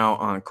fade right now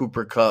on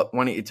Cooper Kupp.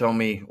 Why don't you tell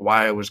me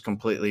why I was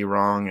completely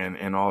wrong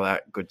and all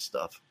that good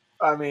stuff?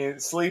 I mean,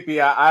 Sleepy,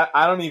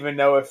 I don't even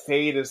know if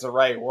fade is the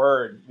right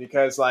word,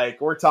 because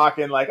we're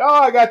talking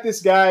I got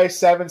this guy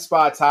 7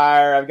 spots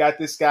higher. I've got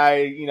this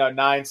guy,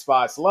 9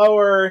 spots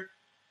lower.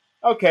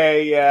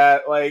 Okay. Yeah.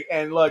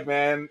 And look,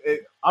 man,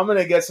 I'm going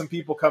to get some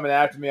people coming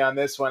after me on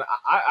this one.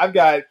 I've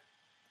got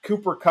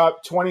Cooper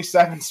Kupp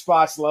 27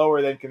 spots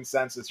lower than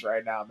consensus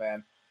right now,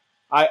 man.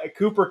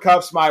 Cooper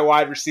Kupp's my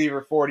wide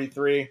receiver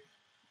 43.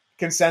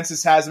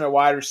 Consensus has him at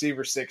wide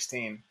receiver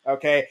 16.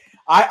 Okay.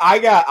 I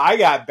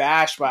got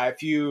bashed by a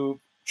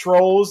few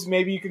trolls,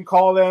 maybe you can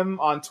call them,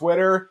 on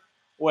Twitter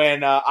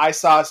when I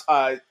saw,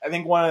 I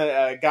think one of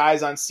the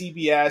guys on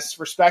CBS,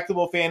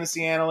 respectable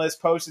fantasy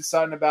analyst, posted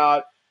something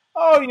about,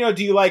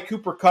 do you like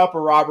Cooper Kupp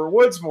or Robert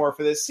Woods more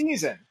for this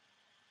season?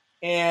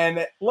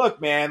 And look,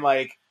 man,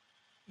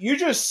 you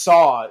just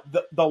saw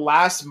the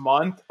last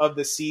month of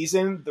the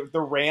season,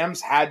 the Rams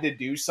had to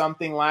do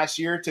something last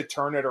year to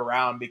turn it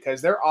around,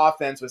 because their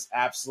offense was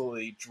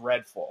absolutely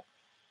dreadful.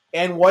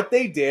 And what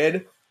they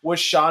did was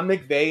Sean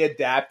McVay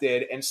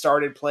adapted and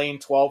started playing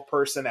 12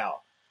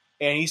 personnel.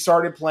 And he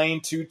started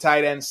playing 2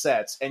 tight end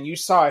sets. And you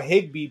saw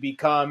Higbee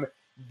become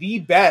the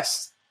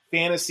best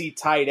fantasy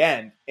tight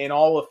end in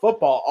all of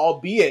football,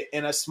 albeit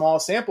in a small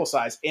sample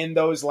size, in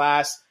those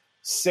last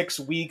 6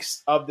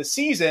 weeks of the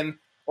season,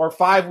 or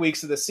 5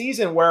 weeks of the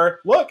season,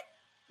 where, look,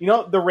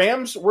 the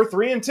Rams were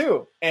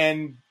 3-2.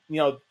 And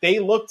they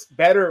looked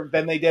better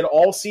than they did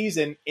all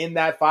season in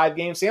that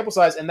 5-game sample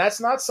size. And that's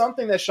not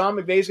something that Sean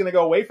McVay is going to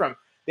go away from.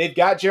 They've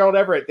got Gerald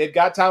Everett. They've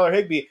got Tyler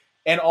Higbee.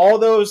 And all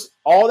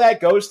that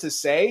goes to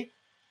say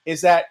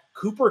is that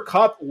Cooper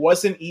Kupp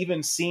wasn't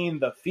even seeing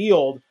the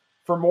field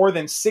for more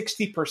than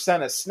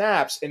 60% of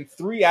snaps in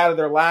 3 out of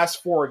their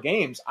last 4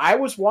 games. I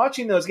was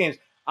watching those games.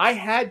 I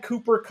had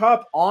Cooper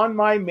Kupp on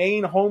my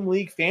main home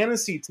league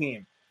fantasy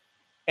team.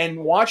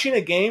 And watching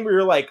a game where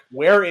you're like,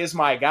 where is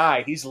my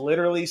guy? He's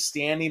literally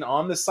standing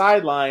on the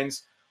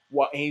sidelines.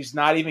 He's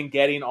not even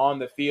getting on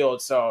the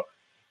field. So,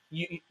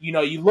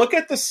 you look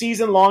at the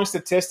season-long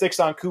statistics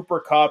on Cooper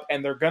Kupp,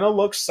 and they're going to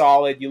look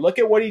solid. You look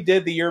at what he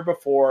did the year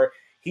before.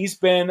 He's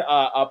been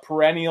a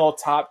perennial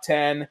top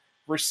 10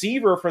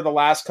 receiver for the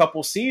last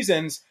couple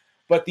seasons.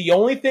 But the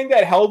only thing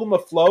that held him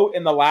afloat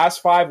in the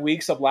last 5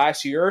 weeks of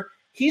last year,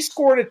 he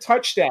scored a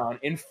touchdown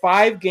in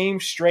 5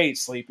 games straight,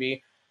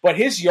 Sleepy. But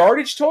his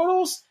yardage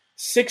totals,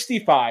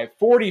 65,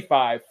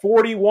 45,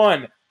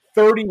 41,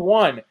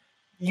 31.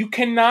 You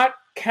cannot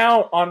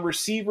count on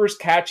receivers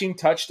catching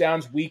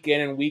touchdowns week in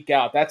and week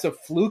out. That's a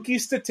fluky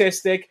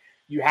statistic.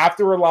 You have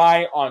to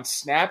rely on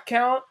snap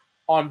count,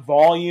 on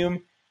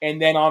volume, and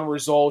then on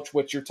results,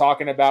 which you're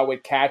talking about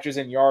with catches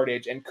and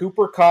yardage. And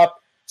Cooper Kupp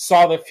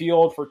saw the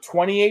field for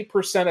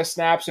 28% of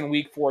snaps in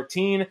week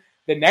 14.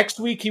 The next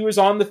week he was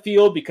on the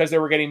field because they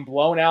were getting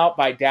blown out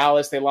by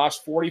Dallas. They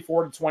lost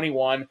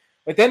 44-21.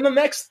 But then the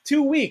next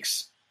 2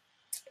 weeks,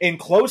 in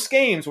close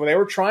games where they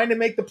were trying to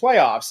make the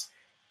playoffs,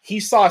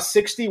 he saw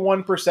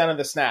 61% of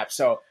the snaps.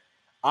 So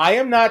I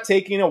am not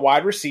taking a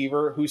wide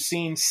receiver who's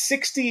seen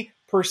 60%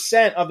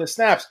 of the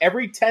snaps.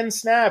 Every 10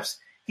 snaps,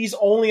 he's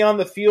only on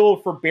the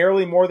field for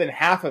barely more than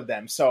half of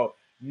them. So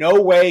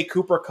no way,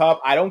 Cooper Kupp.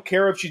 I don't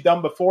care if you've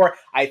done before.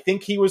 I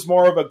think he was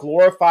more of a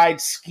glorified,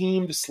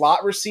 schemed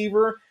slot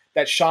receiver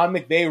that Sean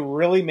McVay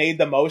really made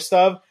the most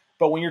of.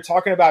 But when you're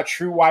talking about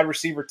true wide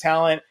receiver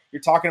talent,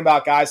 you're talking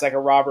about guys like a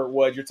Robert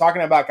Woods. You're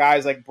talking about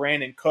guys like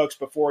Brandon Cooks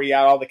before he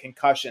had all the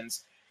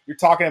concussions. You're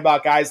talking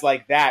about guys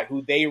like that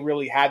who they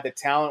really had the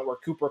talent, where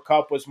Cooper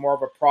Kupp was more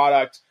of a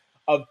product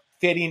of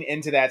fitting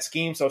into that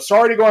scheme. So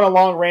sorry to go on a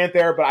long rant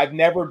there, but I've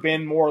never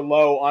been more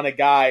low on a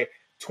guy,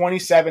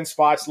 27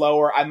 spots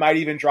lower. I might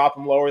even drop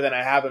him lower than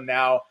I have him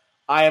now.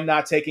 I am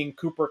not taking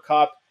Cooper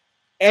Kupp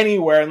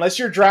anywhere unless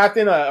you're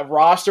drafting a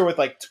roster with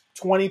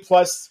 20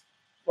 plus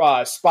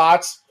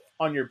spots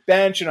on your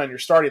bench and on your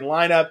starting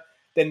lineup,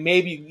 then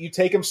maybe you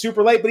take him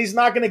super late, but he's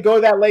not going to go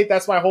that late.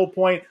 That's my whole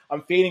point.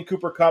 I'm fading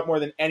Cooper Kupp more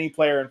than any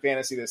player in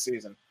fantasy this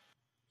season.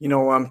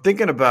 I'm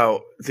thinking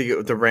about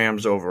the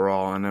Rams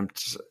overall, and I'm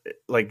just,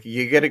 like,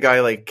 you get a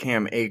guy like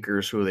Cam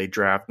Akers who they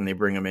draft and they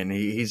bring him in.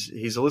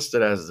 He's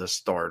listed as the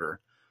starter.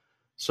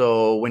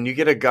 So when you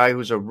get a guy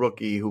who's a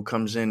rookie who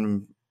comes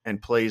in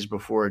and plays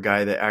before a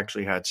guy that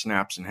actually had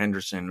snaps in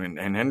Henderson,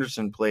 and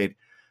Henderson played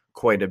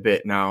quite a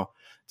bit. Now,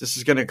 this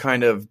is going to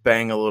kind of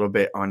bang a little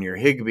bit on your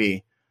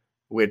Higbee,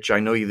 which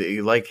I know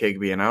you like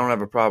Higbee, and I don't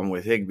have a problem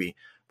with Higbee.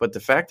 But the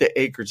fact that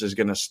Akers is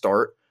going to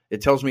start,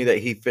 it tells me that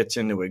he fits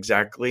into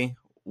exactly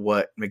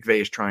what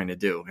McVay is trying to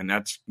do, and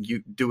that's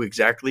you do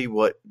exactly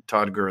what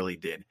Todd Gurley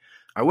did.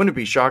 I wouldn't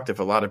be shocked if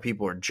a lot of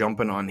people are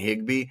jumping on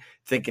Higbee,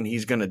 thinking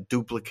he's going to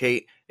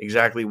duplicate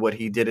exactly what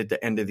he did at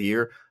the end of the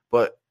year.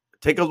 But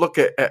take a look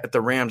at the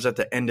Rams at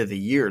the end of the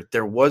year.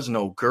 There was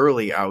no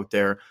Gurley out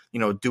there,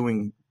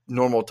 doing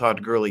normal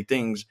Todd Gurley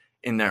things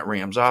in that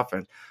Rams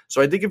offense.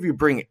 So I think if you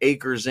bring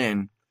Akers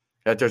in,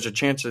 that there's a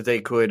chance that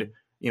they could,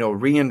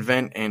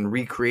 reinvent and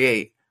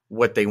recreate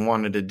what they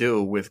wanted to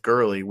do with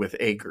Gurley with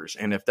Akers.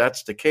 And if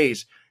that's the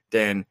case,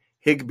 then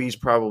Higbee's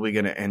probably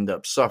going to end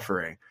up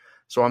suffering.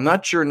 So I'm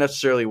not sure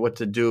necessarily what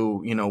to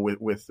do,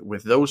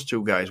 with those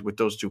two guys, with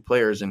those two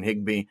players, and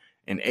Higbee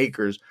and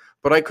Akers.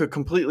 But I could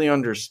completely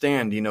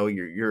understand,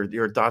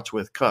 your thoughts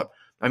with Kupp.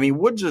 I mean,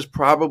 Woods is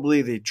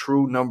probably the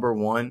true number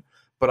one,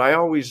 but I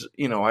always,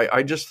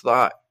 I just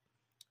thought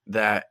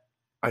that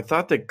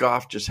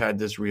Goff just had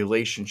this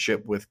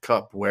relationship with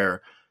Kupp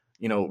where,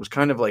 it was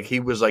kind of like he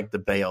was like the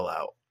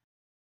bailout.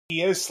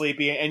 He is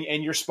sleepy,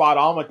 and you're spot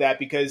on with that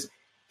because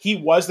he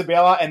was the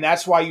bailout, and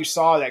that's why you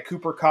saw that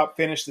Cooper Kupp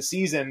finished the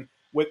season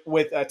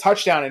with a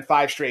touchdown in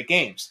 5 straight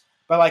games.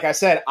 But like I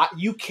said,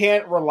 you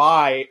can't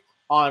rely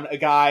on a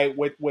guy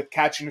with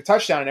catching a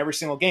touchdown in every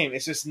single game.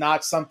 It's just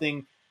not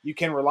something you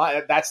can rely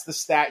on. That's the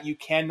stat you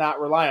cannot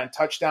rely on.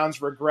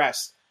 Touchdowns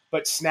regress,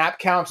 but snap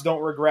counts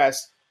don't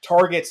regress.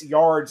 Targets,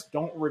 yards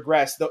don't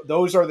regress.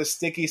 Those are the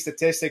sticky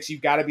statistics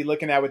you've got to be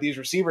looking at with these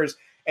receivers.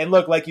 And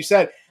look, like you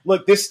said,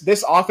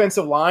 this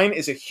offensive line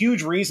is a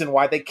huge reason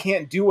why they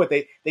can't do what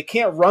they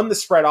can't run the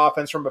spread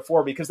offense from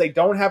before because they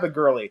don't have a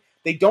Gurley.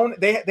 They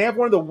have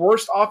one of the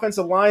worst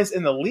offensive lines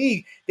in the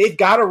league. They've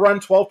got to run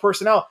 12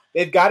 personnel.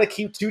 They've got to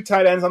keep 2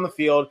 tight ends on the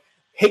field.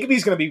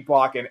 Higbee's going to be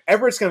blocking.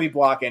 Everett's going to be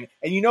blocking.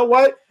 And you know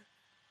what?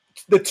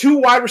 The 2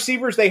 wide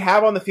receivers they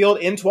have on the field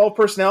in 12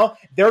 personnel,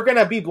 they're going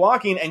to be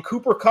blocking, and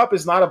Cooper Kupp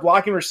is not a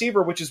blocking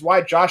receiver, which is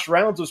why Josh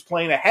Reynolds was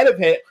playing ahead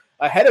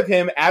of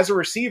him as a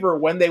receiver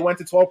when they went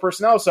to 12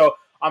 personnel. So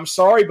I'm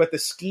sorry, but the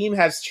scheme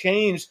has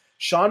changed.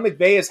 Sean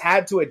McVay has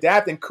had to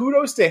adapt, and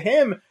kudos to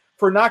him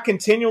for not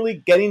continually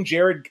getting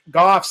Jared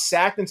Goff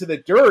sacked into the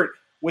dirt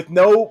with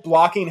no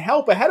blocking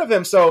help ahead of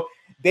him. So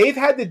they've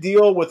had to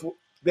deal with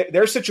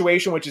their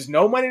situation, which is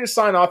no money to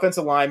sign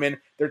offensive linemen.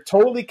 They're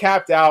totally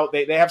capped out.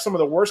 They have some of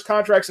the worst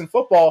contracts in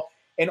football,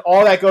 and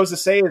all that goes to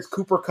say is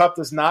Cooper Kupp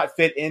does not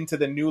fit into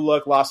the new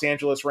look Los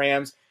Angeles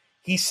Rams.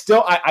 He's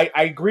still, I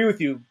agree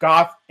with you,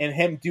 Goff and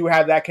him do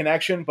have that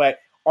connection, but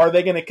are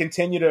they going to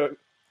continue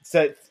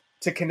to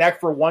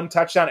connect for 1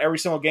 touchdown every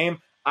single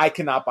game? I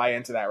cannot buy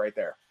into that right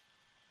there.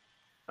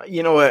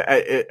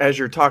 As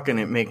you're talking,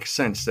 it makes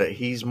sense that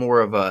he's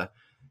going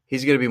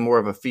to be more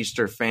of a feast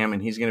or famine.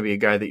 He's going to be a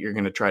guy that you're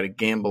going to try to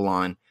gamble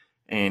on,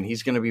 and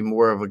he's going to be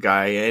more of a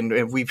guy.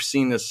 And we've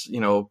seen this,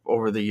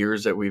 over the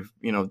years that we've,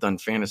 done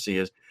fantasy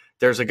is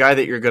there's a guy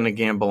that you're going to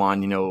gamble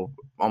on,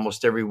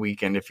 almost every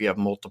weekend if you have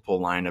multiple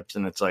lineups.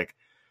 And it's like,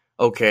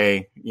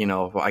 okay,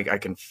 I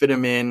can fit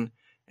him in,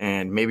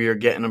 and maybe you're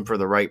getting him for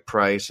the right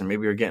price, and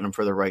maybe you're getting him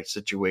for the right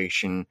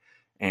situation.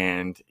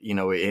 And,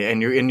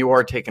 and you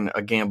are taking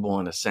a gamble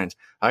in a sense.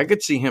 I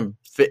could see him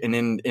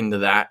fitting into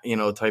that,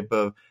 type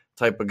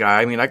of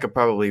guy. I mean, I could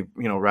probably,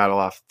 rattle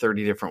off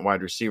 30 different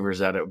wide receivers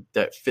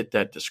that fit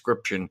that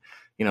description,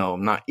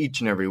 not each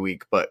and every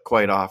week, but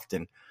quite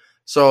often.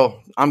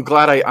 So I'm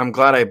glad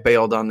I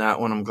bailed on that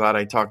one. I'm glad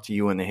I talked to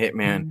you and the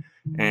Hitman,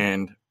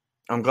 and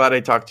I'm glad I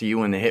talked to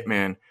you and the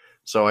Hitman.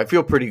 So I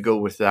feel pretty good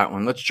with that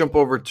one. Let's jump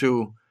over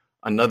to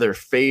another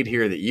fade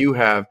here that you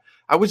have.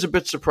 I was a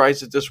bit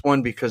surprised at this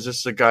one because this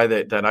is a guy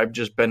that I've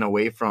just been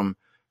away from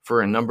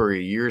for a number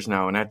of years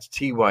now, and that's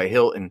T.Y.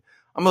 Hilton.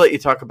 I'm going to let you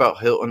talk about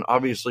Hilton.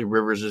 Obviously,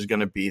 Rivers is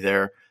going to be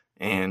there,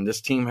 and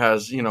this team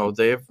has,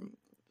 they have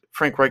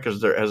Frank Reich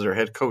as their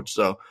head coach,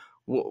 so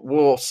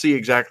we'll see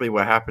exactly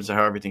what happens and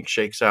how everything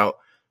shakes out.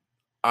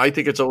 I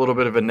think it's a little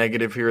bit of a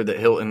negative here that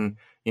Hilton,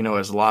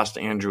 has lost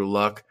Andrew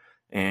Luck,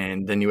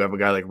 and then you have a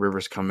guy like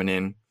Rivers coming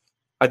in.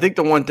 I think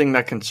the one thing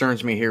that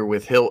concerns me here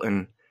with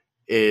Hilton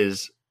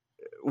is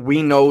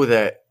we know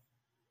that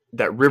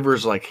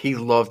Rivers, he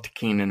loved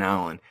Keenan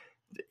Allen.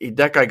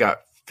 That guy got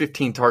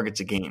 15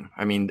 targets a game.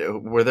 I mean,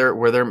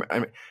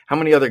 how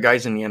many other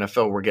guys in the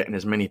NFL were getting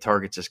as many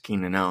targets as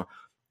Keenan Allen?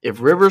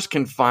 If Rivers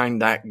can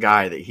find that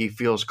guy that he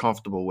feels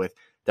comfortable with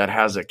that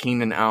has a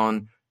Keenan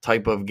Allen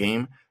type of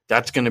game,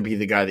 that's going to be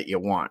the guy that you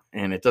want.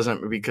 And it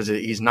doesn't, because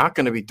he's not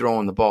going to be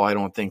throwing the ball, I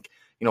don't think,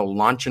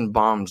 launching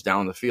bombs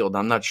down the field.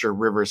 I'm not sure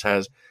Rivers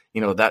has,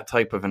 that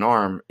type of an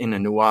arm in a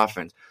new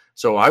offense.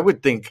 So I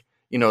would think,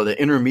 the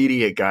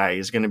intermediate guy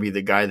is going to be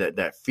the guy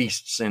that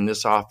feasts in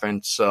this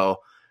offense. So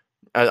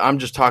I'm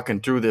just talking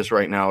through this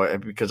right now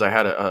because I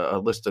had a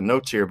list of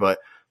notes here, but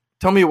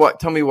tell me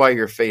why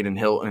you're fading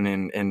Hilton,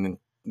 and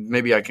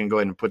maybe I can go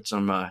ahead and put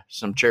some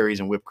cherries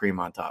and whipped cream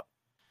on top.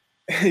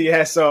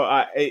 Yeah, so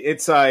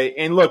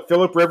and look,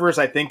 Phillip Rivers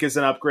I think is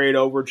an upgrade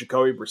over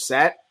Jacoby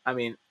Brissett. I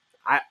mean,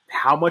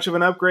 how much of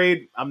an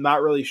upgrade? I'm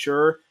not really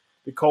sure.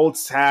 The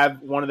Colts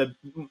have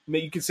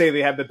you could say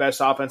they have the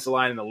best offensive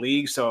line in the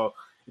league, so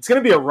it's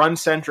going to be a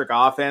run-centric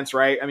offense,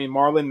 right? I mean,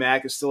 Marlon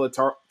Mack is still a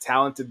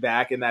talented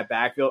back in that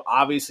backfield.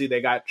 Obviously, they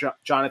got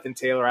Jonathan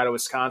Taylor out of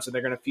Wisconsin.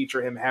 They're going to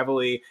feature him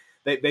heavily.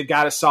 They've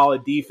got a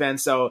solid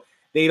defense, so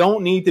they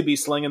don't need to be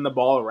slinging the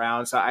ball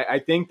around. So I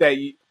think that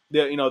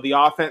the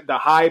offense, the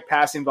high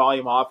passing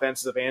volume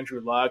offenses of Andrew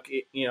Luck,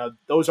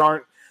 those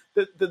aren't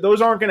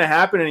going to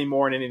happen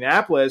anymore in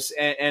Indianapolis.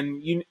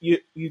 And you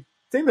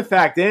think the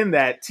fact in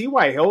that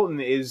T.Y.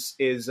 Hilton is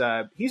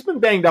he's been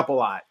banged up a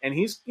lot, and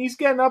he's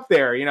getting up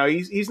there.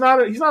 He's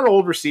not an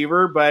old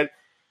receiver, but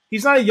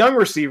he's not a young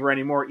receiver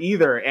anymore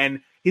either.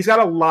 And he's got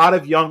a lot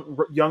of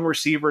young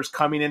receivers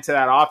coming into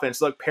that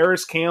offense. Look,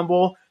 Paris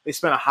Campbell, they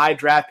spent a high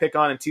draft pick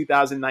on in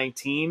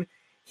 2019.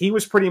 He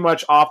was pretty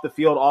much off the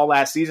field all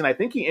last season. I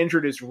think he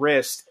injured his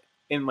wrist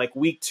in like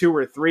week 2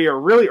 or 3 or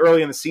really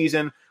early in the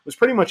season, was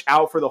pretty much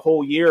out for the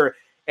whole year.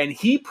 And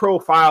he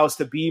profiles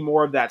to be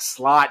more of that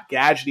slot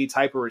gadgety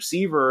type of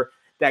receiver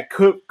that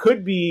could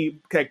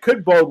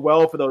bode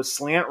well for those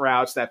slant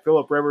routes that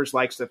Phillip Rivers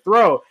likes to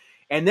throw.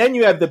 And then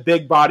you have the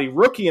big body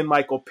rookie and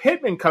Michael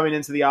Pittman coming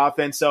into the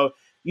offense. So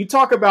you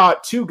talk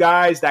about two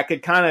guys that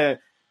could kind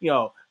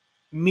of,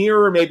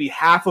 mirror maybe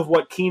half of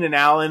what Keenan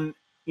Allen,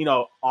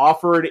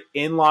 offered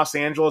in Los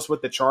Angeles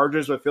with the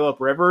Chargers with Phillip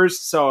Rivers.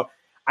 So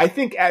I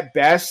think at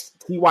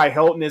best, T.Y.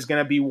 Hilton is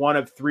going to be one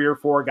of 3 or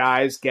 4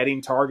 guys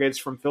getting targets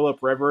from Phillip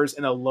Rivers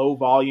in a low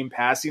volume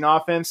passing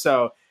offense.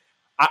 So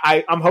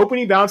I'm hoping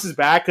he bounces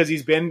back because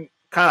he's been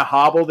kind of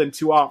hobbled and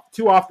too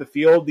off the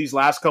field these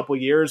last couple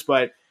of years.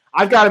 But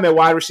I've got him at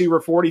wide receiver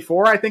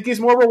 44. I think he's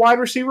more of a wide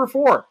receiver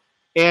 4.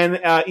 And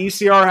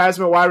ECR has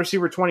him at wide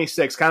receiver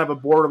 26, kind of a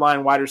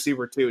borderline wide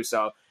receiver 2.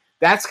 So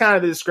that's kind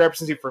of the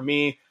discrepancy for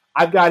me.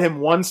 I've got him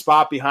one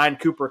spot behind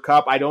Cooper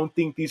Kupp. I don't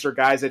think these are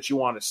guys that you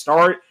want to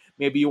start.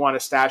 Maybe you want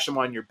to stash them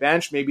on your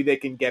bench. Maybe they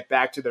can get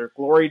back to their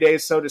glory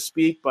days, so to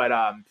speak. But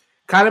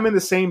kind of in the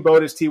same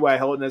boat as T.Y.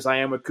 Hilton as I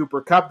am with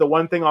Cooper Kupp. The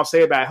one thing I'll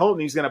say about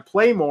Hilton, he's going to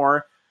play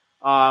more.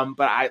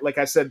 But like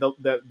I said,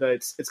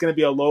 it's going to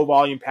be a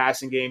low-volume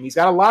passing game. He's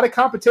got a lot of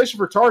competition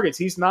for targets.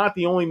 He's not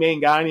the only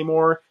main guy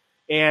anymore.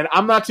 And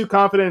I'm not too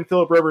confident in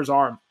Phillip Rivers'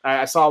 arm.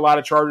 I saw a lot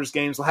of Chargers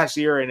games last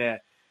year, and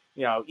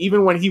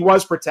even when he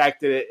was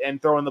protected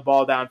and throwing the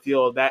ball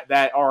downfield,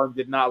 that arm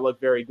did not look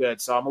very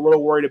good. So I'm a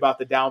little worried about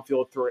the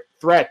downfield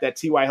threat that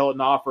T.Y. Hilton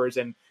offers,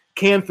 and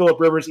can Phillip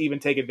Rivers even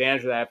take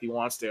advantage of that if he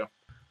wants to?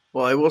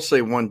 Well, I will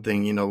say one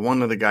thing.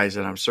 One of the guys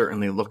that I'm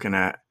certainly looking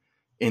at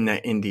in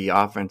that Indy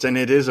offense, and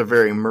it is a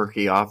very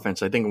murky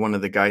offense. I think one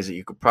of the guys that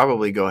you could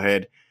probably go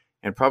ahead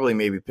and probably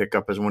maybe pick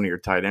up as one of your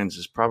tight ends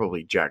is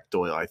probably Jack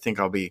Doyle. I think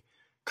I'll be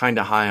kind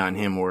of high on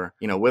him, where,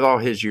 with all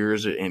his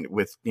years and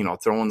with,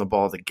 throwing the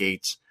ball to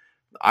Gates,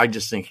 I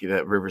just think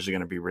that Rivers are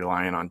going to be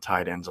relying on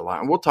tight ends a lot.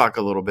 And we'll talk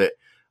a little bit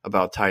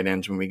about tight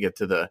ends when we get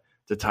to the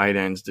tight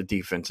ends, the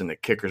defense, and the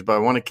kickers. But I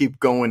want to keep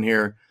going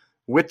here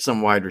with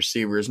some wide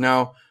receivers.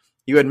 Now,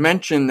 you had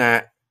mentioned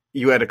that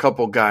you had a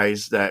couple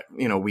guys that,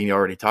 we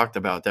already talked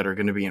about that are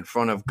going to be in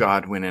front of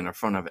Godwin and in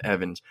front of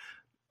Evans.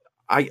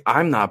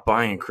 I'm not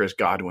buying Chris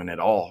Godwin at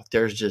all.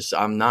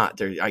 I'm not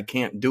there. I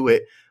can't do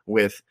it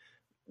with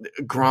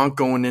Gronk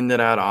going into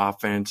that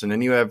offense. And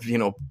then you have,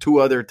 2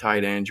 other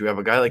tight ends. You have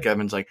a guy like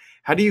Evans. Like,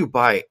 how do you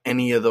buy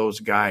any of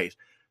those guys?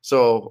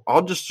 So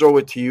I'll just throw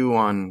it to you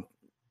on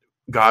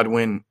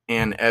Godwin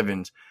and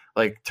Evans.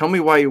 Like, tell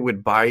me why you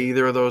would buy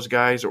either of those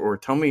guys, or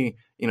tell me,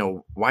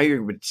 why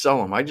you would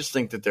sell them. I just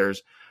think that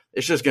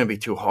it's just going to be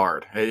too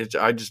hard.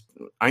 I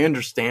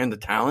understand the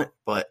talent,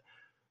 but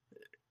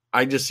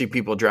I just see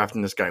people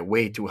drafting this guy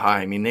way too high.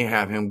 I mean, they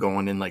have him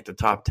going in like the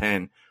top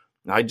 10.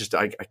 I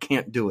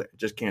can't do it.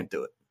 Just can't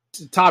do it.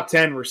 Top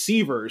 10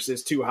 receivers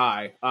is too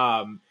high.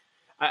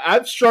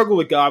 I've struggled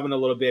with Godwin a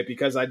little bit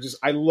because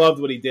I loved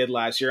what he did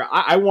last year.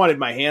 I wanted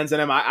my hands on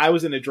him. I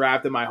was in a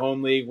draft in my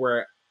home league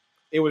where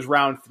it was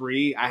round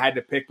 3. I had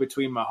to pick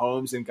between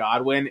Mahomes and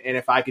Godwin, and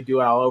if I could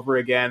do it all over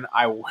again,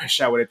 I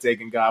wish I would have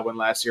taken Godwin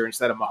last year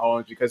instead of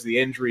Mahomes because of the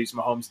injuries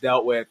Mahomes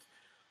dealt with.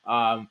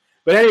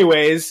 But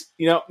anyways,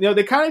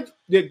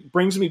 it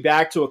brings me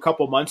back to a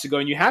couple months ago,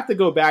 and you have to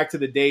go back to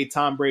the day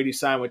Tom Brady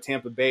signed with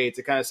Tampa Bay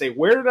to kind of say,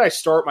 where did I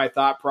start my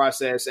thought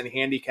process and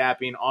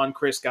handicapping on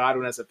Chris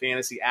Godwin as a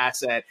fantasy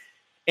asset?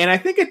 And I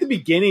think at the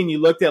beginning you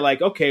looked at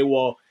like, okay,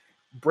 well,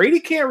 Brady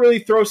can't really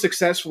throw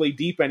successfully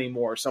deep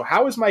anymore. So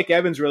how is Mike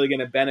Evans really going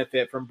to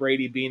benefit from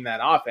Brady being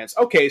that offense?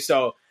 Okay,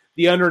 so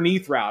the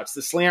underneath routes,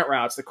 the slant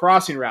routes, the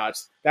crossing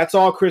routes. That's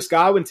all Chris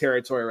Godwin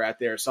territory right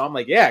there. So I'm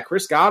like, yeah,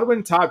 Chris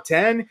Godwin, top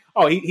 10.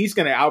 Oh, he's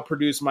going to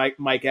outproduce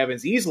Mike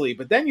Evans easily.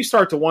 But then you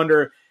start to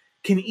wonder,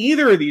 can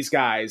either of these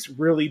guys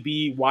really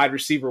be wide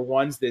receiver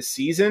ones this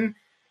season?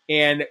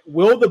 And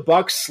will the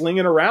Bucs sling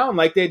it around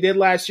like they did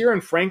last year?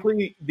 And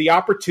frankly, the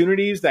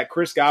opportunities that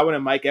Chris Godwin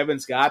and Mike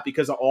Evans got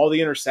because of all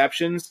the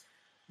interceptions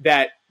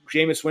that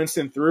Jameis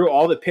Winston threw,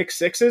 all the pick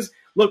sixes.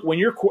 Look, when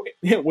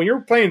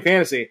you're playing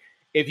fantasy,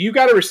 if you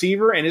got a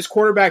receiver and his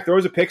quarterback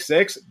throws a pick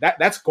six,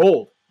 that's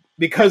gold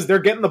because they're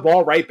getting the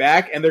ball right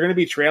back and they're going to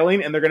be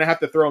trailing and they're going to have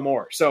to throw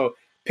more. So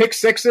pick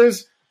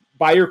sixes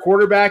by your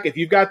quarterback, if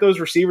you've got those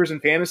receivers in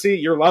fantasy,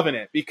 you're loving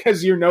it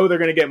because you know they're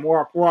going to get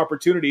more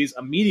opportunities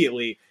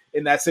immediately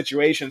in that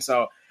situation.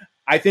 So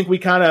I think we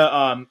kind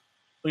of,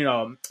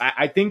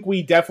 I think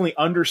we definitely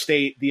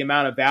understate the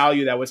amount of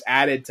value that was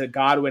added to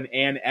Godwin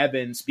and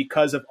Evans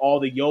because of all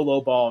the YOLO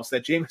balls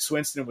that Jameis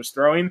Winston was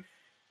throwing.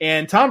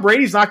 And Tom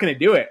Brady's not going to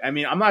do it. I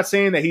mean, I'm not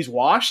saying that he's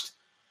washed,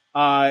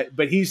 but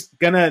he's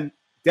going to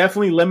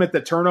definitely limit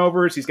the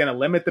turnovers. He's going to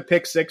limit the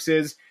pick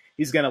sixes.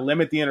 He's going to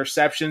limit the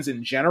interceptions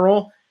in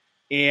general.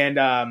 And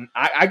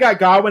I got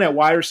Godwin at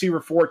wide receiver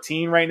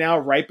 14 right now,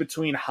 right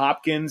between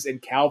Hopkins and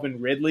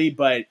Calvin Ridley.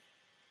 But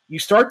you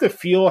start to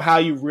feel how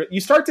you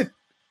start to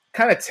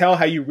kind of tell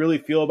how you really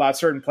feel about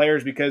certain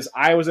players because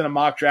I was in a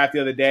mock draft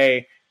the other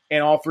day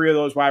and all three of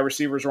those wide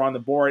receivers were on the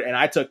board and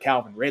I took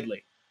Calvin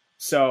Ridley.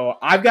 So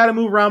I've got to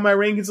move around my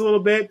rankings a little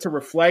bit to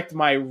reflect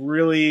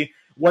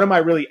what am I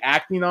really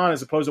acting on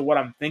as opposed to what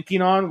I'm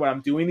thinking on when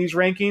I'm doing these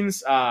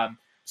rankings.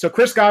 So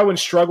Chris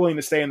Godwin's struggling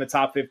to stay in the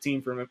top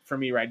 15 for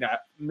me right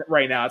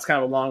now. It's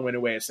kind of a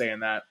long-winded way of saying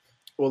that.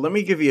 Well, let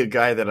me give you a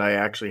guy that I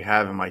actually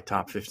have in my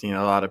top 15.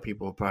 A lot of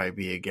people will probably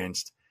be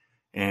against,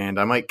 and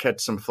I might catch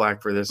some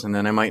flack for this, and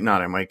then I might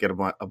not. I might get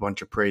a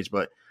bunch of praise,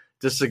 but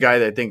this is a guy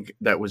that I think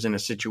that was in a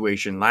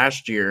situation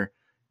last year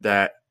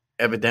that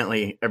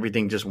evidently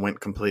everything just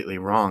went completely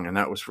wrong, and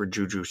that was for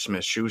Juju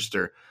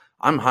Smith-Schuster.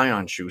 I'm high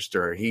on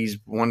Schuster. He's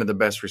one of the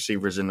best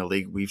receivers in the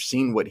league. We've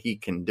seen what he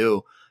can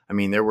do. I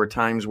mean, there were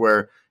times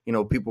where,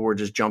 people were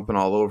just jumping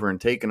all over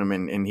and taking him,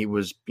 and he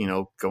was,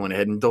 going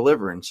ahead and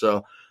delivering.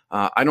 So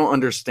I don't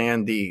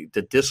understand the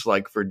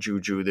dislike for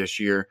Juju this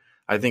year.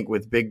 I think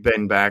with Big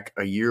Ben back,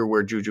 a year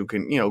where Juju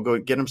can, go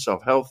get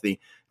himself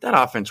healthy, that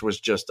offense was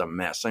just a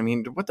mess. I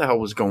mean, what the hell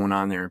was going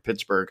on there in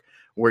Pittsburgh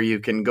where you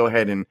can go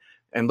ahead and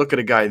look at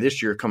a guy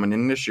this year coming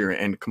in this year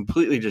and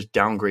completely just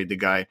downgrade the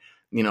guy,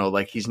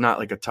 like he's not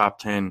like a top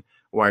 10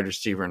 wide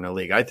receiver in the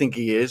league. I think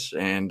he is,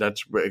 and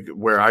that's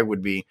where I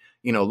would be,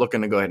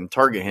 looking to go ahead and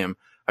target him.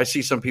 I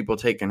see some people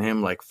taking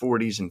him like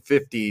 40s and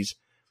 50s,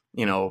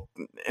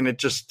 and it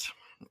just,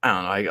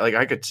 I don't know.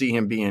 I could see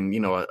him being,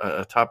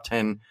 a top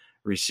 10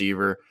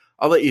 receiver.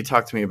 I'll let you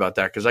talk to me about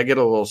that because I get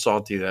a little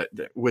salty that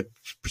with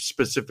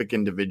specific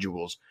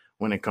individuals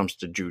when it comes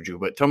to Juju.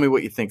 But tell me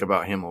what you think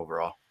about him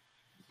overall.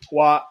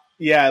 Well,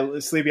 yeah,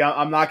 Sleepy,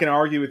 I'm not going to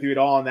argue with you at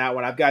all on that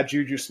one. I've got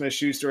Juju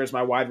Smith-Schuster as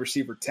my wide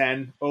receiver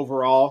 10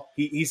 overall.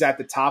 He's at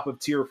the top of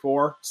tier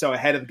 4, so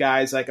ahead of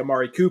guys like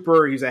Amari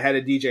Cooper. He's ahead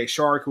of DJ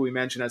Shark, who we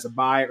mentioned as a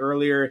buy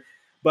earlier.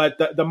 But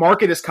the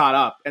market is caught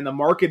up, and the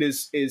market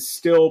is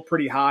still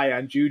pretty high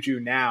on Juju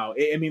now.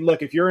 I mean,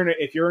 look, if you're in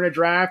a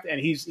draft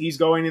and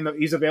he's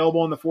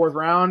available in the 4th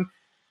round,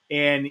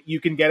 and you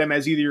can get him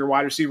as either your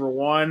wide receiver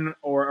 1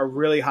 or a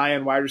really high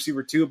end wide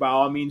receiver 2, by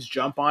all means,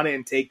 jump on it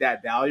and take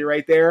that value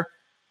right there.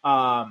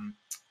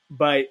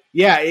 But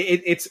yeah,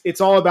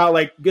 it's all about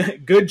like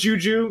good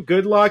Juju,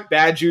 good luck,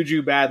 bad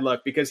Juju, bad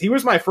luck, because he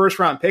was my 1st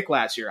round pick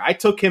last year. I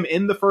took him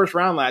in the 1st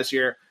round last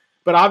year.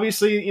 But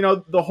obviously,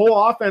 the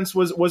whole offense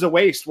was a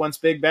waste once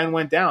Big Ben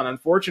went down,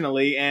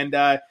 unfortunately. And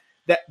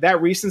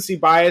that recency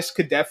bias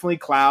could definitely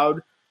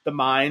cloud the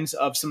minds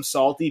of some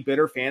salty,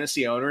 bitter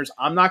fantasy owners.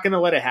 I'm not going to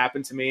let it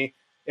happen to me.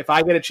 If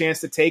I get a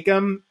chance to take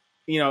him,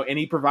 and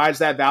he provides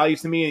that value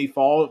to me and he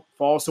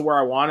falls to where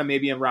I want him,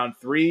 maybe in round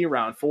 3,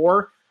 round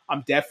 4,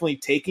 I'm definitely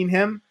taking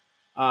him.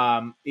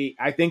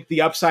 I think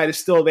the upside is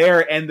still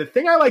there. And the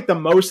thing I like the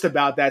most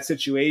about that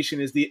situation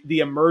is the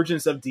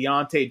emergence of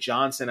Deontay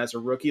Johnson as a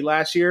rookie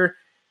last year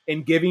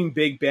and giving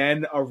Big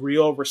Ben a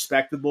real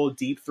respectable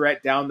deep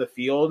threat down the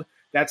field.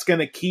 That's going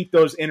to keep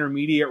those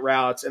intermediate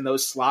routes and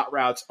those slot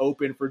routes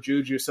open for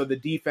Juju, so the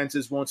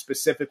defenses won't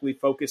specifically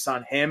focus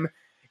on him.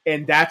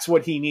 And that's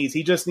what he needs.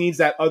 He just needs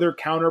that other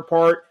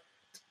counterpart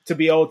to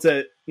be able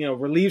to,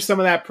 relieve some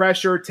of that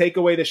pressure, take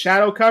away the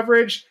shadow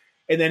coverage,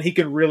 and then he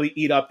can really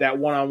eat up that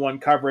one-on-one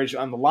coverage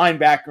on the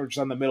linebackers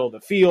on the middle of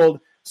the field.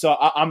 So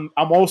I'm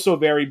also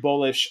very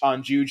bullish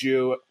on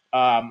Juju.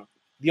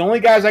 The only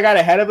guys I got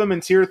ahead of him in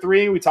tier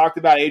 3, we talked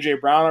about A.J.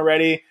 Brown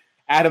already.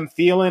 Adam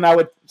Thielen, I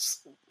would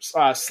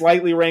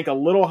slightly rank a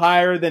little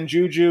higher than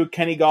Juju,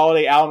 Kenny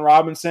Golladay, Allen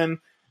Robinson.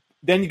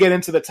 Then you get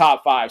into the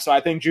top 5. So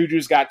I think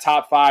Juju's got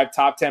top 5,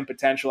 top 10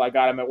 potential. I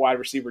got him at wide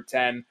receiver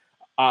 10.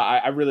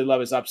 I really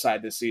love his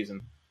upside this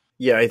season.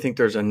 Yeah, I think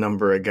there's a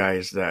number of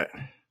guys that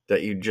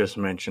you just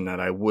mentioned that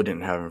I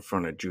wouldn't have in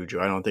front of Juju.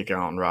 I don't think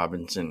Allen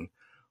Robinson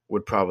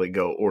would probably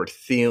go, or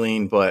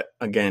Thielen. But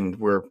again,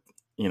 we're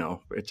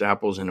it's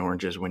apples and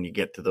oranges when you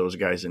get to those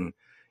guys in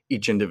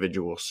each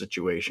individual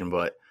situation.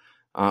 But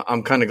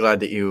I'm kind of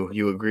glad that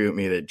you agree with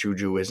me that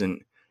Juju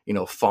isn't,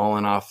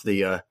 falling off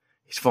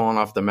he's falling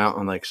off the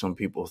mountain like some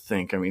people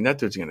think. I mean, that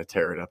dude's going to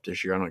tear it up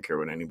this year. I don't care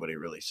what anybody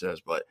really says,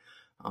 but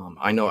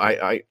I know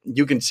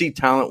you can see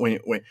talent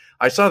when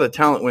I saw the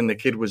talent when the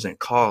kid was in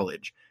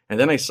college, and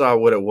then I saw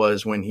what it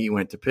was when he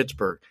went to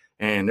Pittsburgh.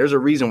 And there's a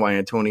reason why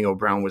Antonio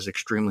Brown was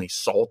extremely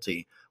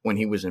salty when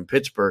he was in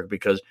Pittsburgh,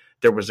 because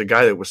there was a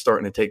guy that was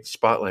starting to take the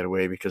spotlight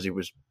away because he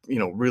was,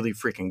 really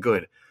freaking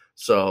good.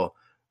 So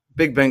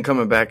Big Ben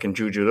coming back and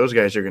Juju, those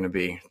guys they're going to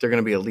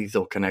be a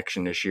lethal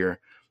connection this year.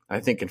 I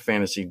think in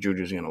fantasy,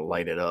 Juju's going to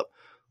light it up.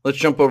 Let's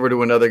jump over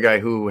to another guy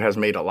who has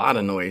made a lot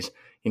of noise,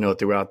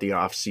 throughout the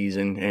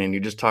offseason. And you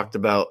just talked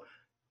about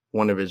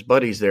one of his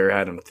buddies there,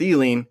 Adam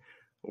Thielen.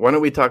 Why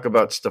don't we talk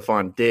about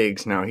Stephon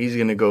Diggs? Now he's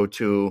going to go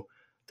to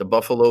the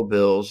Buffalo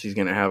Bills. He's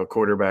going to have a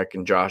quarterback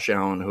in Josh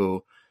Allen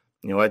who,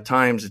 at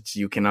times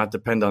you cannot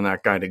depend on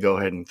that guy to go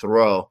ahead and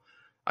throw.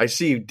 I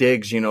see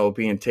Diggs,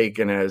 being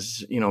taken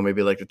as,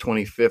 maybe like the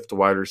 25th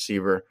wide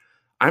receiver.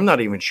 I'm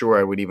not even sure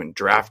I would even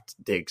draft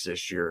Diggs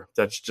this year.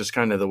 That's just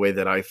kind of the way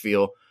that I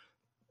feel.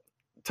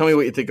 Tell me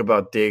what you think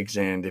about Diggs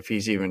and if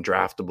he's even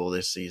draftable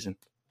this season.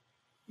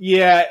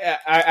 Yeah,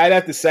 I'd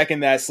have to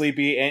second that,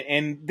 Sleepy.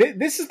 And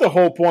this is the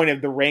whole point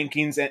of the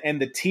rankings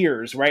and the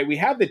tiers, right? We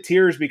have the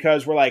tiers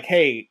because we're like,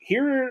 hey,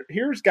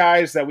 here's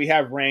guys that we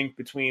have ranked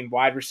between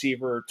wide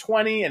receiver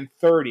 20 and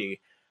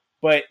 30.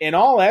 But in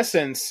all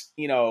essence,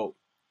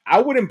 I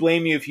wouldn't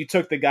blame you if you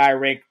took the guy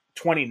ranked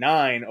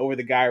 29 over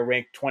the guy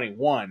ranked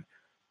 21,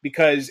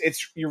 because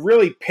you're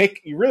really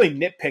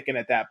nitpicking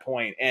at that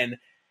point. And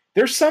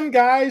there's some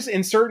guys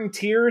in certain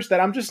tiers that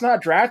I'm just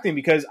not drafting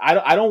because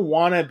I don't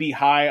want to be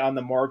high on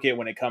the market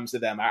when it comes to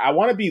them. I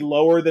want to be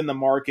lower than the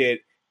market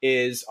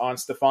is on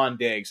Stephon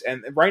Diggs.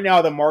 And right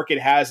now the market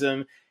has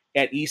him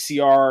at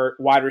ECR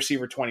wide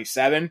receiver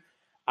 27.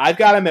 I've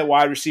got him at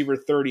wide receiver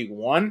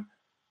 31.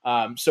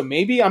 So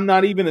maybe I'm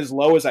not even as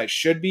low as I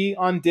should be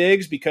on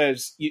Diggs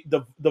because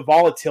the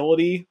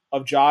volatility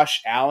of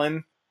Josh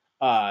Allen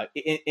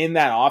in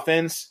that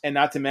offense, and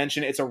not to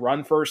mention it's a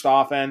run-first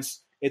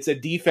offense. It's a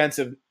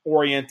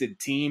defensive-oriented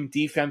team,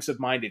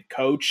 defensive-minded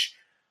coach.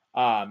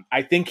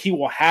 I think he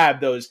will have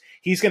those.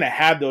 He's going to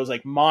have those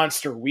like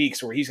monster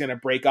weeks where he's going to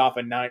break off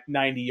a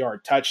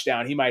 90-yard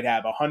touchdown. He might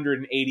have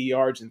 180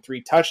 yards and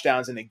 3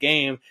 touchdowns in a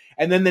game.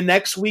 And then the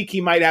next week, he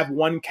might have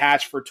 1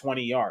 catch for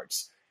 20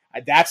 yards.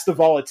 That's the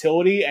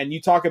volatility. And you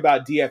talk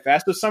about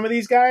DFS with some of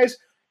these guys.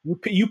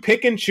 You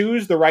pick and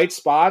choose the right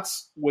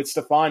spots with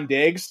Stephon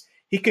Diggs.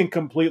 He can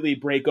completely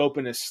break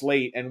open a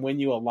slate and win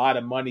you a lot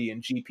of money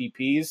in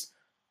GPPs.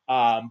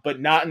 But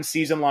not in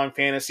season-long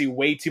fantasy,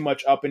 way too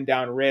much up and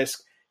down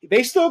risk.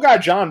 They still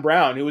got John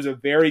Brown, who was a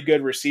very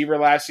good receiver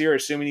last year,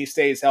 assuming he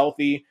stays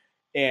healthy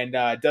and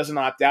doesn't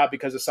opt out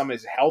because of some of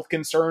his health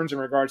concerns in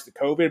regards to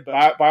COVID.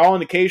 But by all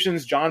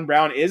indications, John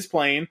Brown is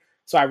playing.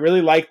 So I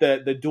really like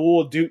the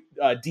dual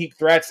deep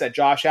threats that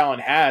Josh Allen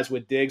has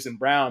with Diggs and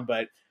Brown.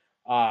 But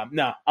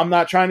no, I'm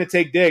not trying to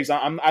take Diggs.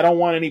 I don't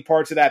want any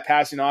parts of that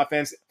passing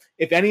offense.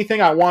 If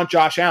anything, I want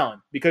Josh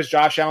Allen because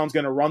Josh Allen's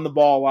going to run the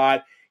ball a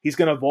lot. He's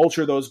going to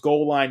vulture those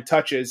goal line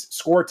touches,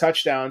 score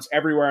touchdowns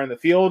everywhere in the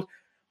field.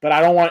 But I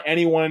don't want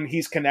anyone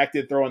he's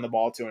connected throwing the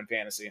ball to in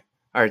fantasy.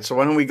 All right, so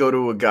why don't we go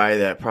to a guy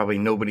that probably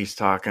nobody's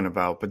talking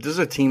about, but this is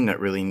a team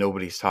that really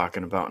nobody's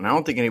talking about, and I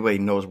don't think anybody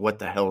knows what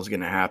the hell is going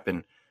to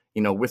happen,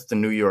 with the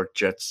New York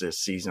Jets this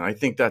season. I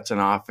think that's an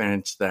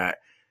offense that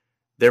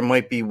there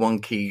might be one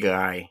key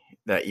guy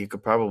that you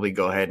could probably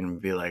go ahead and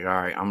be like, all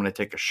right, I'm going to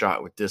take a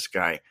shot with this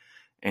guy,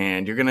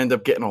 and you're going to end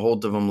up getting a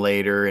hold of him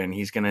later, and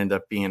he's going to end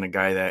up being a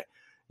guy that,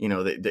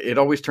 it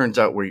always turns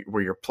out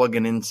where you're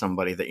plugging in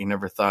somebody that you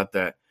never thought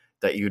that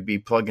you'd be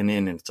plugging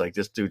in, and it's like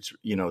this dude's,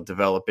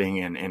 developing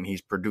and he's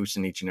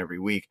producing each and every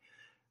week.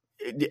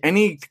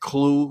 Any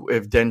clue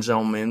if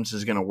Denzel Mims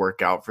is going to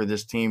work out for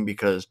this team?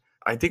 Because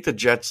I think the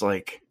Jets,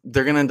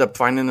 they're going to end up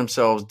finding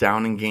themselves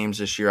down in games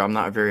this year. I'm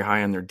not very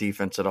high on their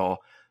defense at all,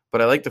 but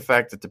I like the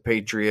fact that the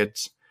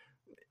Patriots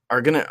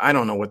are going to, I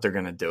don't know what they're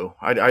going to do.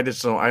 I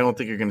don't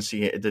think you're going to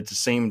see the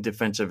same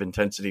defensive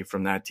intensity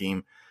from that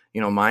team.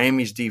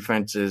 Miami's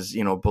defense is,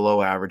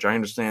 below average. I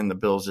understand the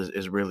Bills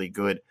is really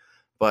good,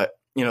 but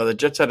the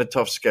Jets had a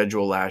tough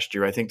schedule last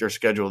year. I think their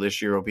schedule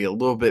this year will be a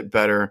little bit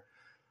better.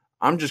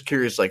 I'm just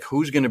curious,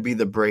 who's going to be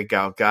the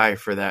breakout guy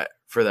for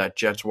that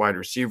Jets wide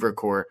receiver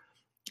core?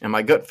 And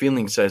my gut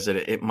feeling says that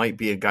it might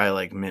be a guy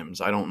like Mims.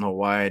 I don't know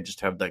why. I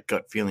just have that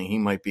gut feeling. He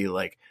might be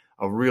like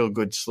a real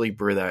good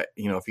sleeper that,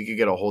 if you could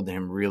get a hold of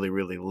him really,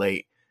 really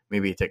late,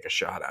 maybe you take a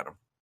shot at him.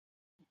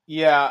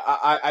 Yeah,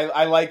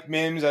 I like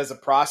Mims as a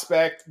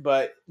prospect,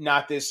 but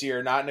not this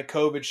year, not in a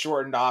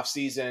COVID-shortened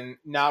offseason,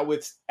 not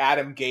with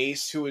Adam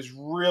Gase, who has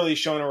really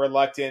shown a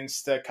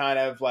reluctance to kind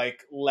of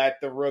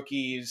let the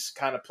rookies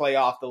kind of play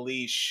off the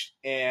leash.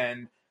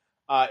 And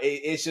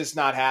it's just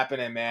not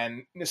happening,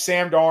 man.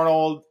 Sam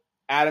Darnold,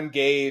 Adam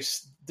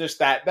Gase, just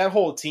that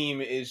whole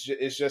team is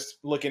just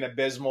looking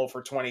abysmal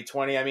for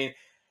 2020. I mean,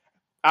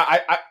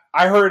 I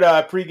heard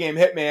pregame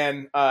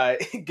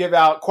Hitman give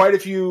out quite a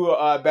few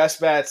best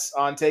bets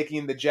on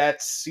taking the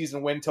Jets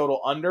season win total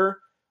under.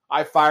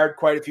 I fired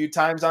quite a few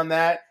times on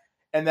that.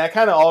 And that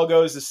kind of all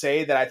goes to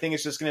say that I think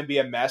it's just going to be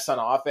a mess on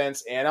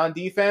offense and on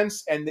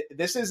defense. And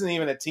this isn't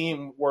even a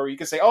team where you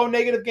can say, oh,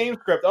 negative game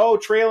script, oh,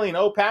 trailing,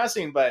 oh,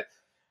 passing. But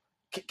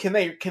can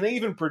they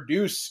even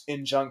produce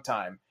in junk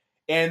time?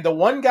 And the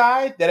one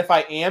guy that if I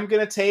am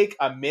going to take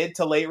a mid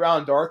to late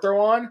round dart throw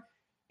on,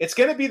 it's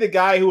going to be the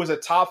guy who was a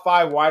top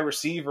 5 wide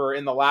receiver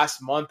in the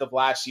last month of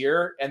last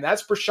year, and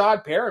that's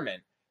Brashad Perriman.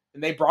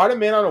 And they brought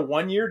him in on a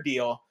 1-year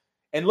deal.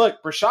 And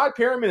look, Brashad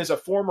Perriman is a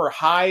former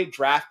high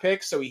draft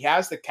pick, so he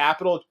has the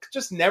capital,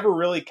 just never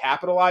really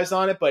capitalized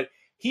on it, but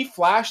he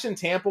flashed in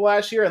Tampa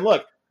last year. And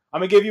look, I'm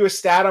going to give you a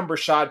stat on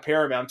Brashad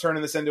Perriman. I'm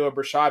turning this into a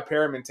Brashad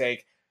Perriman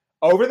take.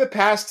 Over the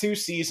past 2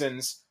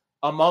 seasons,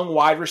 among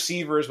wide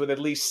receivers with at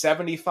least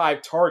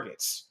 75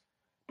 targets,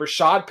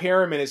 Brashad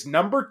Perriman is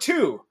number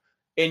 2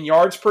 in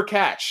yards per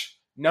catch,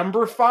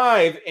 number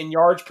 5 in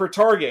yards per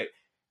target.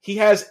 He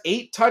has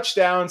 8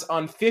 touchdowns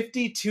on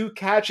 52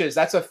 catches.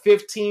 That's a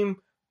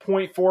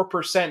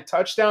 15.4%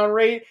 touchdown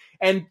rate.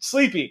 And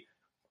Sleepy,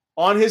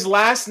 on his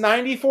last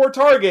 94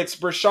 targets,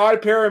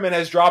 Brashad Perriman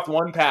has dropped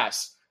 1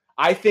 pass.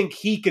 I think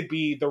he could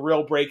be the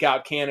real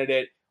breakout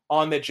candidate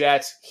on the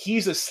Jets.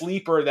 He's a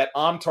sleeper that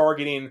I'm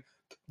targeting.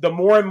 The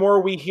more and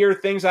more we hear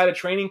things out of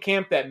training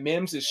camp that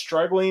Mims is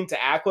struggling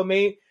to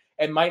acclimate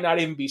and might not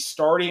even be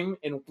starting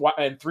in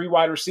 3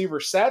 wide receiver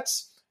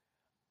sets,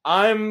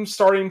 I'm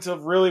starting to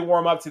really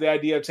warm up to the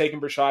idea of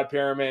taking Brashad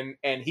Perriman,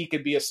 and he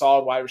could be a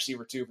solid wide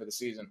receiver 2 for the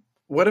season.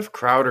 What if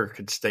Crowder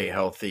could stay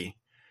healthy?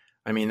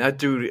 I mean, that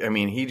dude, I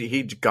mean,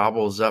 he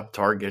gobbles up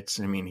targets.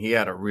 I mean, he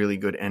had a really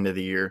good end of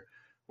the year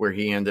where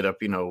he ended up,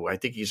 I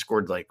think he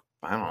scored like,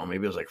 I don't know,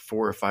 maybe it was like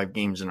 4 or 5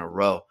 games in a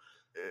row.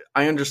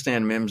 I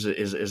understand Mims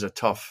is a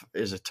tough,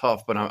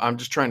 but I'm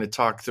just trying to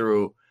talk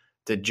through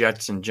the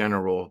Jets in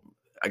general,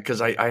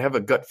 because I have a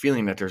gut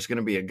feeling that there's going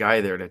to be a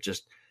guy there that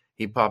just,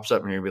 he pops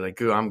up and you'll be like,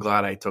 "Ooh, I'm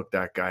glad I took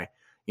that guy."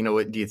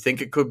 Do you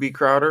think it could be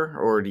Crowder,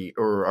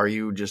 or are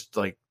you just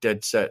like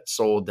dead set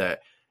sold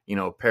that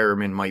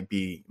Perriman might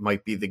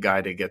be the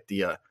guy to get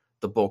the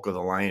bulk of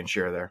the lion's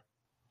share there?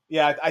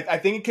 Yeah, I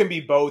think it can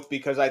be both,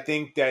 because I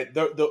think that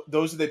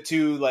those are the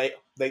two, like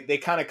they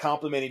kind of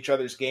complement each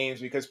other's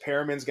games, because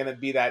Perriman's going to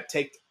be that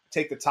take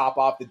the top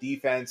off the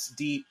defense,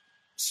 deep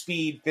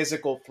speed,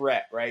 physical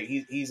threat, right?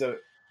 He's a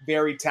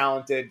very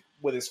talented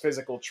with his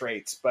physical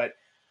traits, but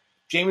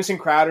Jamison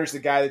Crowder's the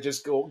guy that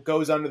just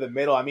goes under the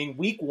middle. I mean,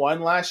 week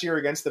 1 last year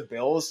against the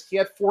Bills, he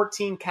had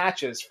 14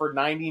 catches for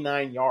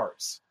 99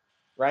 yards,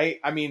 right?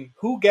 I mean,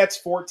 who gets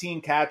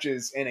 14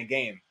 catches in a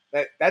game?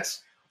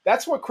 That's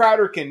what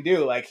Crowder can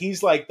do. Like,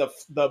 he's like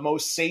the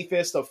most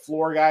safest of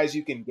floor guys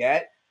you can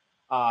get.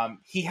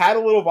 He had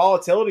a little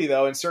volatility,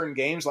 though, in certain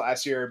games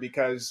last year,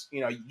 because,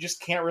 you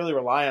just can't really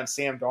rely on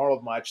Sam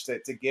Darnold much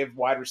to give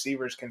wide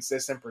receivers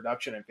consistent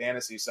production in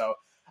fantasy. So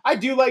I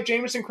do like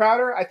Jamison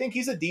Crowder. I think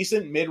he's a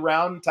decent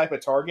mid-round type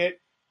of target.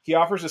 He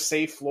offers a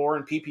safe floor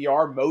in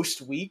PPR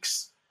most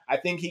weeks. I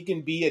think he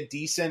can be a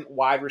decent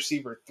wide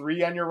receiver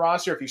 3 on your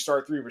roster if you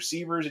start 3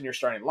 receivers in your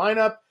starting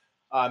lineup.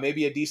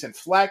 Maybe a decent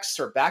flex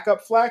or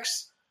backup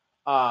flex.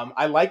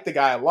 I like the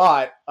guy a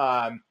lot.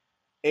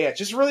 It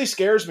just really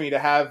scares me to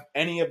have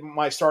any of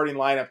my starting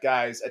lineup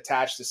guys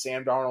attached to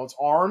Sam Darnold's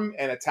arm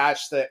and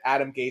attached to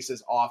Adam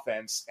Gase's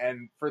offense.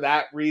 And for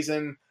that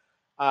reason,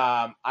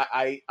 I'm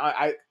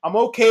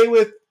okay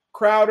with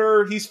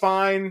Crowder. He's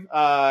fine.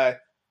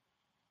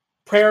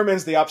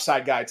 Perriman's the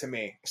upside guy to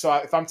me. So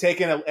if I'm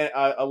taking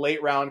a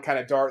late round kind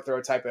of dart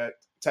throw type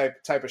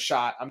of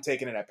shot, I'm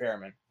taking it at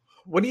Perriman.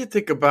 What do you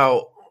think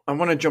about? I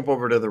want to jump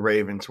over to the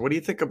Ravens. What do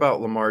you think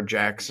about Lamar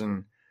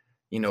Jackson?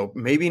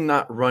 Maybe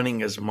not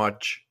running as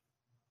much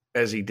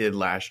as he did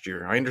last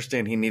year. I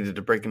understand he needed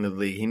to break into the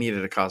league. He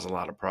needed to cause a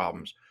lot of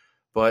problems.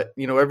 But,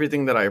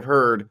 everything that I've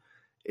heard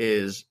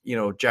is,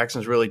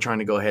 Jackson's really trying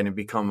to go ahead and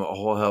become a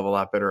whole hell of a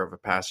lot better of a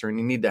passer, and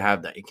you need to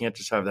have that. You can't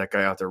just have that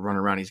guy out there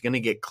running around. He's going to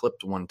get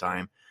clipped one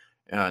time.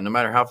 No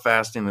matter how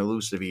fast and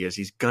elusive he is,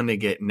 he's going to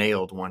get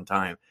nailed one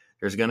time.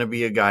 There's going to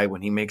be a guy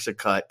when he makes a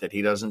cut that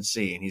he doesn't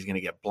see, and he's going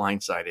to get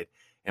blindsided,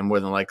 and more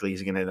than likely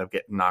he's going to end up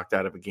getting knocked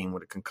out of a game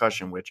with a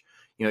concussion, which,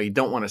 you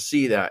don't want to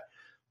see that.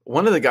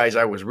 One of the guys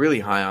I was really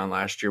high on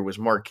last year was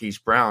Marquise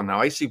Brown.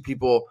 Now, I see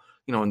people,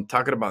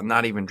 talking about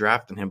not even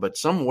drafting him, but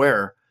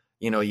somewhere,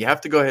 you have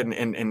to go ahead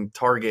and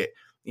target,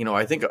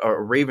 I think a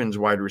Ravens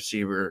wide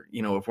receiver,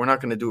 if we're not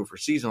going to do it for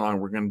season long,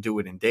 we're going to do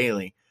it in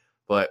daily.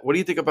 But what do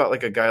you think about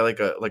like a guy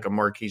like a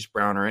Marquise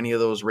Brown or any of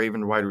those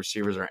Raven wide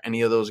receivers or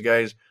any of those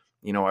guys?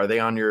 Are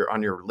they on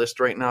your list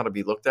right now to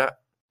be looked at?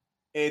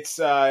 It's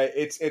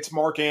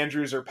Mark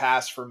Andrews or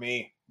pass for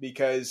me,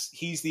 because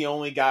he's the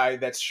only guy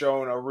that's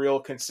shown a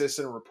real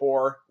consistent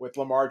rapport with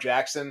Lamar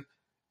Jackson,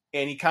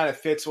 and he kind of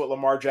fits what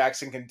Lamar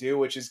Jackson can do,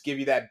 which is give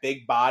you that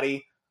big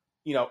body,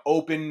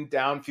 open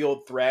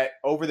downfield threat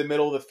over the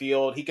middle of the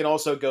field. He can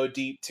also go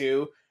deep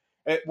too.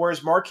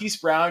 Whereas Marquise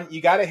Brown,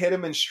 you got to hit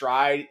him in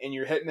stride, and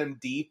you're hitting him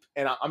deep.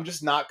 And I'm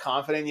just not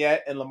confident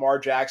yet in Lamar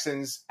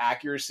Jackson's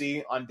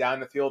accuracy on down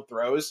the field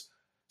throws.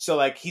 So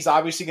like he's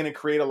obviously going to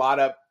create a lot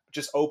of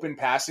just open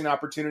passing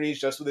opportunities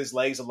just with his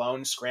legs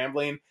alone,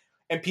 scrambling,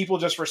 and people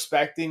just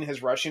respecting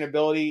his rushing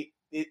ability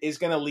is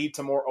going to lead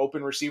to more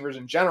open receivers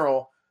in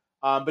general.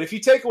 But if you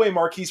take away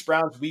Marquise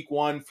Brown's week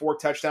 1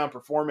 4-touchdown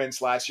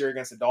performance last year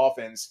against the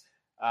Dolphins,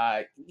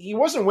 he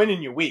wasn't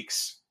winning you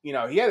weeks. You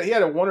know, he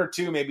had a 1 or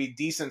 2 maybe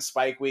decent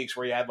spike weeks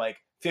where he had like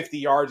 50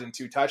 yards and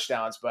 2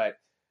 touchdowns, but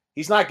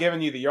he's not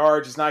giving you the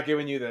yards. He's not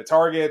giving you the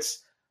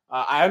targets.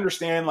 I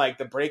understand like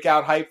the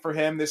breakout hype for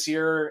him this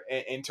year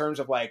in terms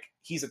of like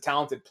he's a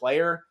talented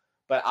player,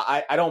 but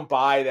I don't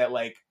buy that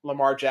like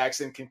Lamar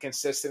Jackson can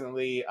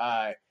consistently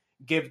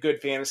give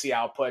good fantasy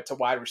output to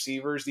wide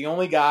receivers. The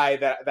only guy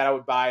that I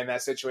would buy in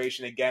that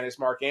situation again is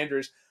Mark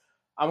Andrews.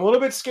 I'm a little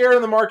bit scared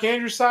on the Mark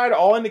Andrews side.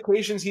 All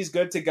indications he's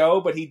good to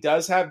go, but he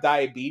does have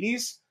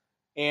diabetes.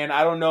 And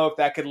I don't know if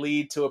that could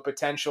lead to a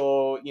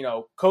potential,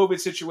 COVID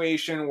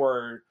situation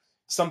where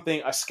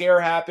a scare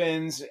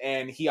happens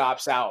and he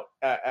opts out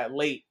at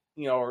late,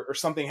 or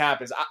something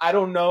happens. I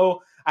don't know.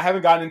 I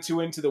haven't gotten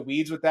into the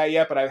weeds with that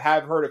yet, but I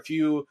have heard a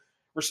few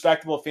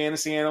respectable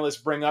fantasy analysts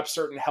bring up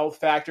certain health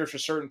factors for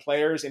certain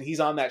players, and he's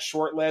on that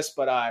short list.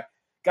 But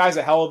guy's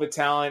a hell of a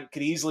talent,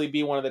 could easily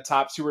be one of the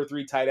top 2 or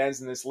 3 tight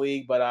ends in this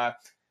league. But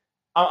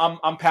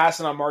I'm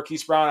passing on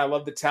Marquise Brown. I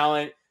love the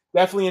talent.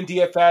 Definitely in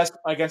DFS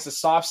against a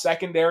soft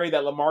secondary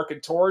that Lamar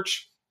could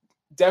torch.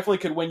 Definitely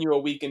could win you a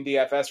week in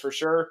DFS for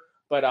sure,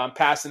 but I'm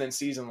passing in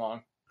season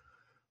long.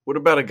 What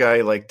about a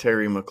guy like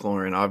Terry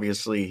McLaurin?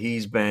 Obviously,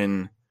 he's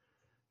been,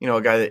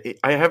 a guy that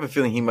I have a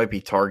feeling he might be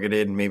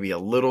targeted maybe a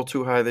little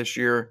too high this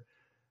year.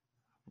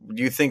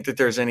 Do you think that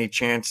there's any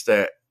chance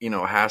that,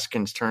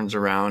 Haskins turns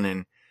around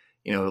and,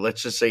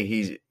 let's just say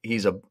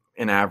he's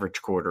an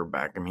average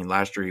quarterback. I mean,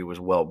 last year he was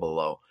well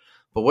below.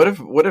 But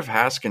what if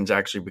Haskins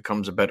actually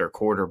becomes a better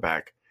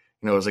quarterback?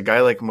 As a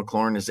guy like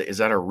McLaurin, is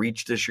that a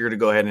reach this year to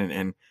go ahead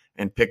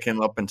and pick him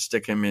up and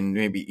stick him in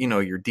maybe,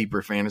 your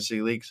deeper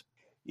fantasy leagues?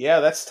 Yeah,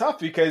 that's tough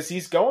because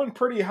he's going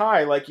pretty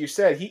high. Like you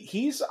said,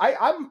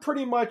 I'm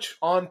pretty much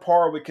on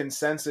par with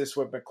consensus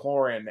with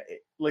McLaurin.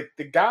 Like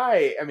the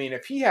guy, I mean,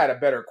 if he had a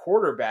better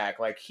quarterback,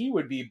 like he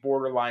would be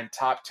borderline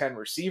top 10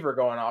 receiver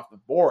going off the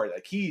board.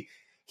 Like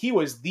he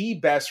was the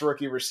best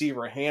rookie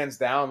receiver hands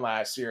down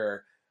last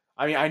year.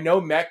 I mean, I know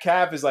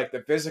Metcalf is like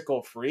the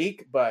physical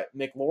freak, but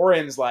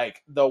McLaurin's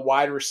like the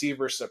wide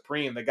receiver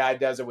supreme. The guy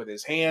does it with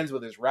his hands,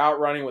 with his route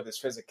running, with his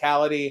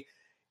physicality.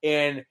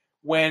 And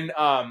when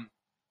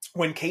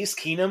Case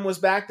Keenum was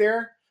back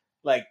there,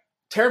 like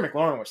Terry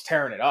McLaurin was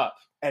tearing it up.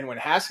 And when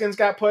Haskins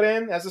got put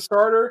in as a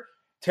starter,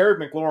 Terry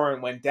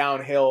McLaurin went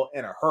downhill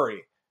in a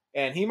hurry.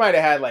 And he might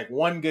have had like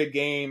one good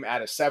game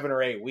out of 7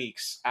 or 8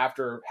 weeks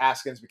after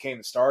Haskins became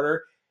the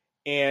starter.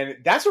 And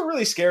that's what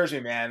really scares me,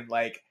 man.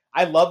 Like,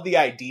 I love the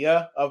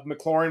idea of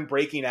McLaurin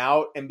breaking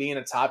out and being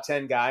a top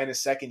 10 guy in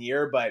his second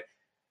year, but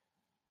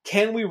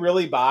can we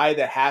really buy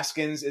that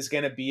Haskins is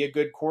going to be a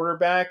good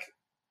quarterback?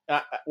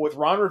 With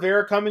Ron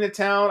Rivera coming to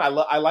town, I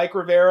like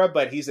Rivera,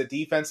 but he's a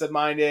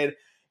defensive-minded,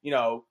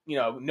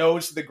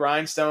 nose to the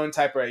grindstone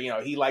type of,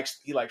 he likes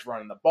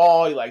running the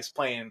ball, he likes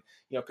playing,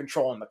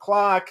 controlling the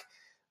clock.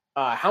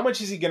 How much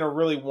is he going to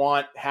really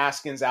want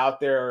Haskins out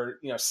there,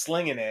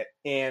 slinging it?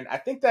 And I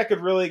think that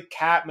could really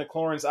cap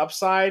McLaurin's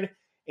upside.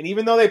 And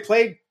even though they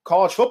played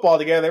college football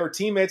together, they were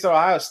teammates at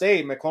Ohio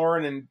State,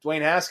 McLaurin and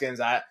Dwayne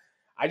Haskins. I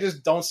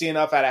just don't see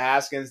enough out of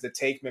Haskins to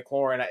take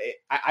McLaurin.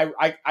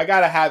 I got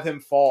to have him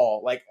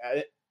fall like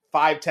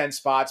 5-10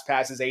 spots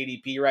past his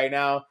ADP right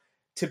now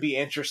to be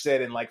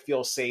interested and like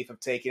feel safe of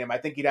taking him. I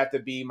think he'd have to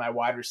be my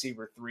wide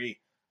receiver 3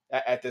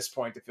 at this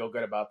point to feel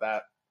good about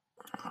that.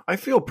 I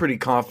feel pretty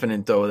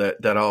confident though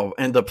that I'll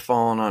end up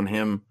falling on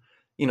him,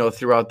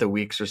 throughout the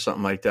weeks or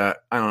something like that.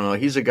 I don't know.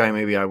 He's a guy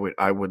maybe I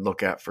would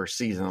look at for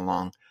season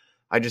long.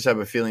 I just have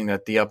a feeling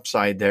that the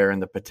upside there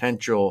and the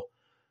potential,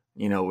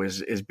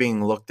 is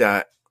being looked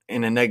at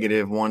in a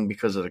negative. 1,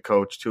 because of the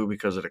coach, 2,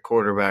 because of the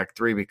quarterback,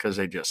 3, because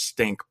they just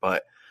stink.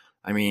 But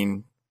I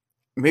mean,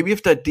 maybe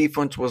if that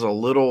defense was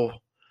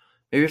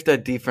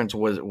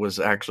was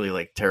actually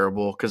like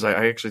terrible, because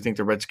I actually think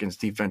the Redskins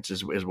defense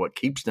is what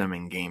keeps them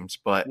in games.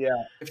 But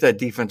yeah, if that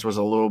defense was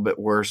a little bit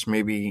worse,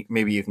 maybe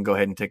you can go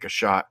ahead and take a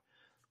shot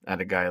at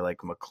a guy like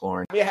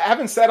McLaurin. I mean,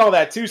 having said all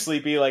that too,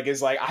 Sleepy,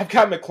 I've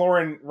got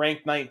McLaurin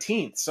ranked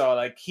 19th. So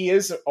like he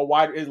is a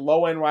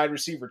low end wide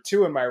receiver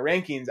 2 in my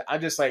rankings.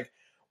 I'm just like,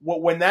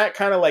 when that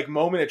kind of like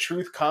moment of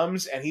truth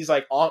comes and he's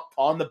like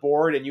on the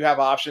board and you have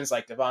options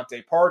like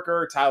Devontae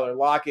Parker, Tyler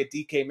Lockett,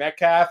 DK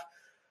Metcalf,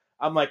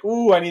 I'm like,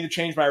 ooh, I need to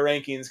change my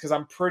rankings because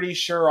I'm pretty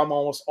sure I'm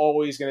almost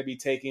always going to be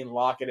taking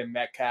Lockett and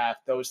Metcalf,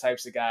 those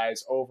types of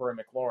guys, over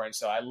McLaurin.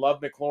 So I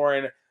love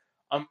McLaurin.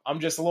 I'm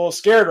just a little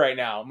scared right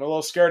now. I'm a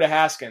little scared of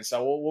Haskins,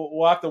 so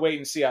we'll have to wait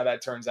and see how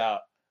that turns out.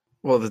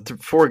 Well, the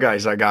 4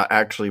 guys I got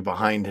actually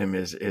behind him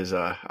is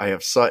I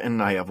have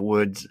Sutton, I have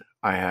Woods,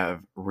 I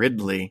have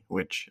Ridley,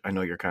 which I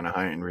know you're kind of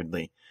high in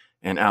Ridley,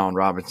 and Allen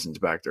Robinson's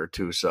back there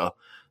too. So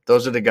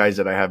those are the guys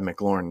that I have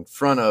McLaurin in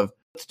front of.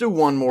 Let's do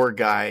one more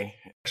guy.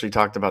 Actually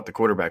talked about the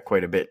quarterback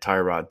quite a bit,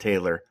 Tyrod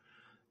Taylor.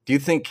 Do you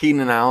think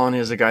Keenan Allen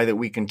is a guy that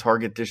we can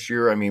target this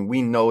year? I mean,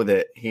 we know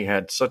that he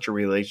had such a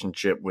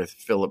relationship with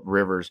Phillip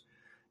Rivers.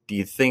 Do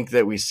you think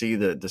that we see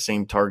the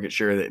same target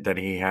share that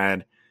he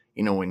had,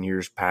 in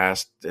years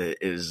past?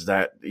 Is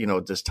that,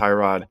 does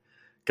Tyrod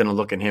going to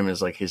look at him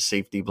as like his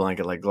safety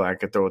blanket? Like, I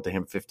could throw it to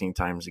him 15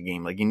 times a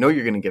game. Like, you're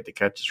going to get the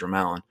catches from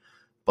Allen,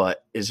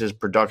 but is his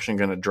production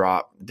going to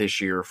drop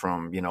this year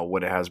from,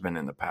 what it has been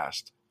in the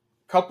past?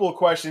 Couple of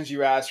questions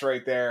you asked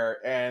right there,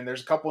 and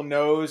there's a couple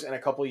no's and a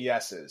couple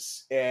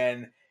yeses.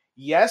 And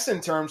yes,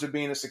 in terms of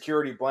being a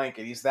security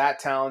blanket, he's that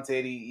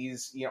talented.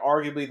 He's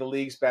arguably the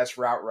league's best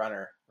route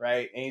runner,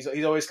 right? And he's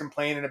always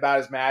complaining about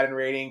his Madden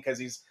rating because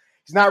he's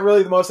not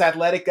really the most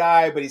athletic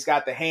guy, but he's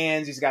got the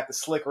hands, he's got the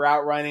slick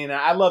route running. And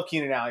I love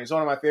Keenan Allen. He's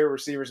one of my favorite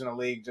receivers in the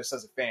league, just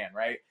as a fan,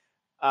 right?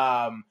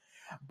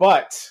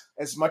 But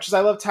as much as I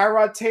love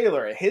Tyrod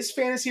Taylor, his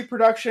fantasy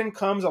production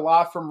comes a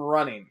lot from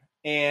running,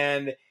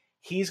 and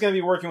he's going to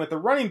be working with the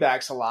running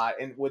backs a lot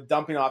and with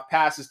dumping off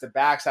passes to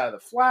backs out of the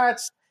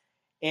flats.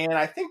 And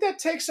I think that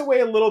takes away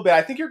a little bit.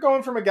 I think you're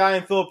going from a guy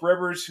in Phillip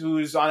Rivers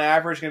who's on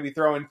average going to be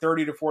throwing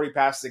 30 to 40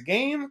 passes a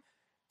game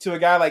to a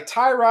guy like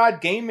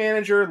Tyrod, game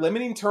manager,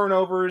 limiting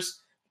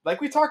turnovers.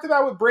 Like we talked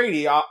about with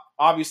Brady,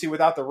 obviously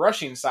without the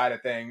rushing side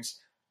of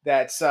things,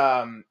 that's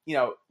not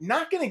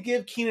going to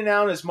give Keenan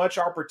Allen as much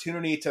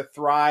opportunity to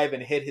thrive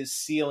and hit his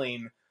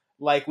ceiling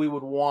like we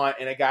would want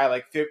in a guy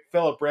like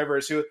Phillip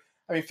Rivers, who –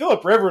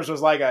 Phillip Rivers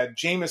was like a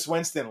Jameis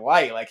Winston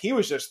light. Like, he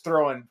was just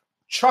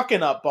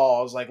chucking up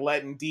balls, like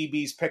letting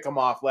DBs pick him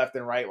off left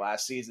and right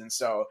last season.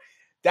 So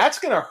that's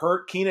going to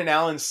hurt Keenan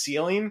Allen's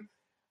ceiling.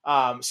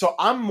 So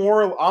I'm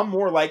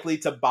more likely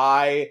to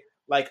buy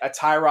like a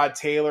Tyrod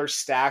Taylor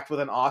stacked with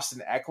an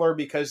Austin Eckler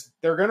because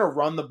they're going to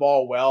run the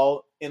ball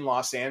well in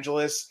Los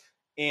Angeles.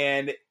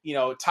 And,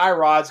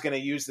 Tyrod's going to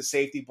use the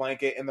safety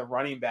blanket in the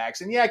running backs.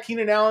 And yeah,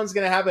 Keenan Allen's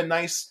going to have a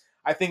nice,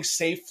 I think,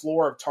 safe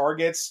floor of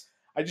targets.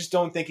 I just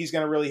don't think he's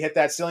going to really hit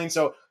that ceiling.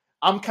 So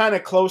I'm kind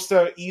of close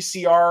to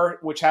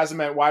ECR, which has him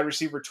at wide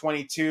receiver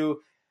 22.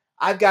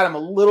 I've got him a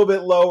little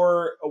bit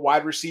lower, a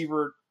wide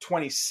receiver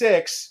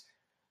 26.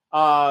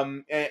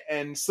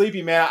 And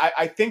Sleepy, man,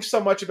 I think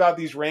so much about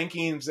these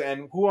rankings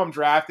and who I'm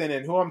drafting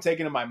and who I'm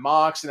taking in my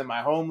mocks and in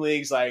my home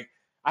leagues. Like,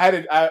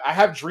 I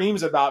have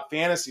dreams about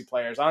fantasy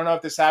players. I don't know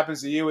if this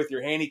happens to you with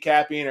your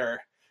handicapping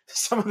or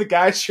some of the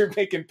guys you're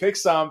making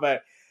picks on,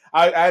 but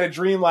I had a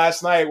dream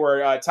last night where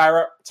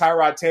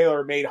Tyrod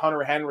Taylor made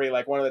Hunter Henry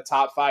like one of the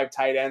top 5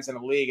 tight ends in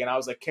the league, and I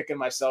was like kicking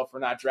myself for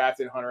not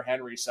drafting Hunter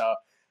Henry. So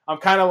I'm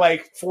kind of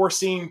like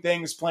foreseeing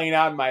things playing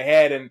out in my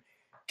head, and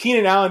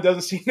Keenan Allen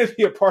doesn't seem to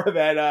be a part of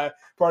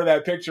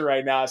that picture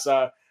right now.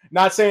 So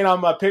not saying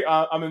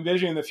I'm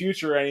envisioning the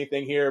future or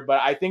anything here,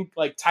 but I think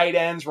like tight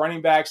ends,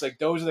 running backs, like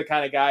those are the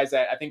kind of guys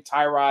that I think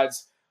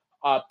Tyrod's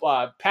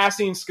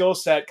passing skill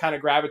set kind of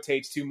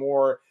gravitates to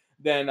more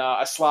than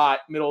a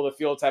slot, middle of the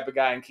field type of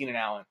guy in Keenan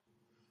Allen.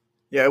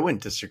 Yeah, I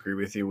wouldn't disagree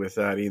with you with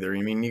that either.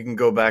 I mean, you can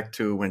go back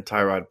to when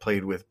Tyrod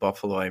played with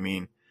Buffalo. I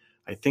mean,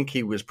 I think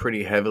he was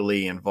pretty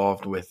heavily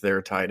involved with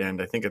their tight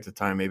end. I think at the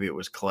time maybe it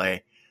was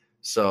Clay.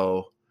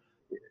 So,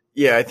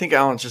 yeah, I think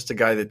Allen's just a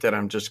guy that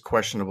I'm just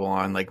questionable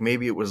on. Like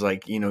maybe it was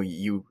like,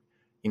 you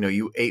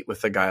ate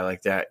with a guy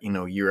like that,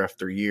 year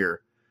after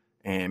year.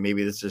 And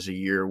maybe this is a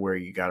year where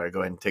you got to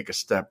go ahead and take a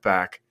step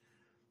back.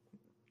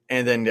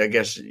 And then I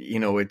guess,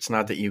 it's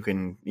not that you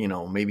can,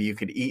 maybe you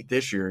could eat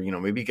this year,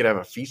 maybe you could have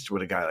a feast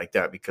with a guy like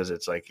that because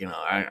it's like,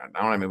 I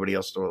don't have anybody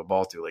else to throw the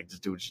ball to. Like this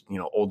dude's,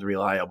 old,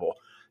 reliable,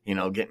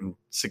 getting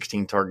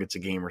 16 targets a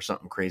game or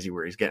something crazy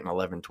where he's getting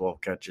 11, 12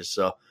 catches.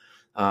 So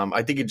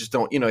I think you just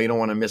don't, you don't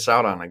want to miss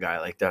out on a guy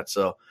like that.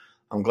 So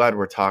I'm glad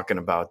we're talking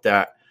about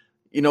that.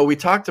 We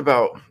talked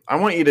about, I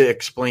want you to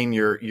explain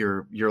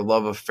your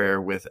love affair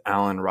with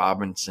Allen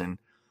Robinson.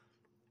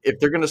 If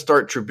they're going to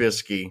start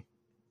Trubisky,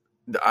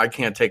 I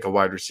can't take a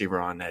wide receiver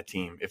on that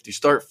team. If you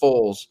start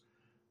Foles,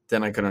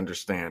 then I can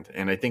understand.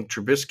 And I think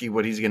Trubisky,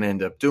 what he's going to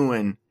end up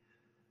doing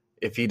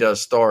if he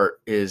does start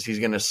is he's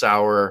going to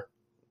sour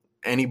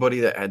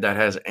anybody that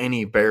has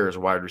any Bears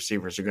wide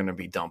receivers are going to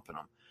be dumping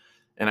them.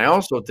 And I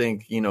also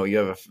think, you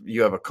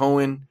have a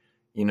Cohen,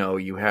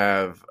 you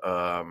have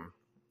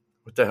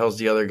what the hell's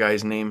the other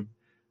guy's name?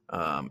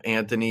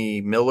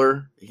 Anthony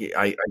Miller.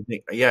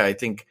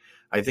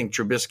 I think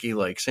Trubisky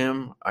likes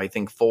him. I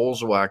think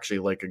Foles will actually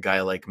like a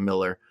guy like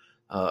Miller,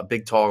 a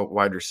big, tall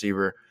wide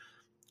receiver.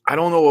 I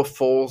don't know if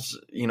Foles,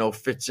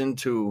 fits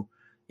into,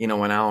 an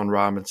Allen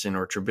Robinson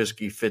or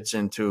Trubisky fits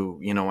into,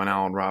 an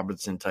Allen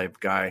Robinson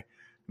type guy.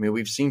 I mean,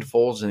 we've seen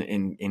Foles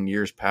in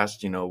years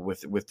past,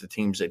 with the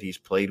teams that he's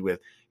played with.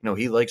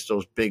 He likes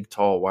those big,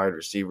 tall wide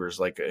receivers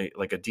like a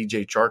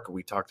DJ Chark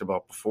we talked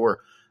about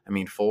before. I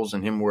mean, Foles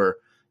and him were,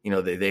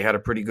 they had a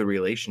pretty good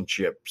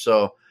relationship.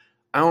 So,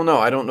 I don't know.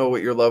 I don't know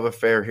what your love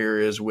affair here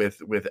is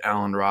with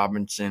Allen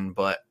Robinson,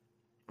 but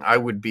I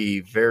would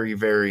be very,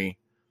 very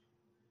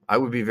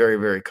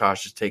very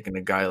cautious taking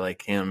a guy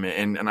like him.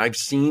 And I've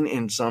seen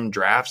in some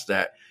drafts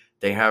that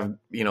they have,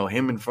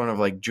 him in front of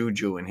like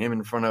Juju and him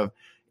in front of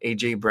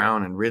AJ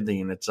Brown and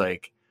Ridley. And it's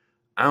like,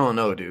 I don't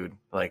know, dude.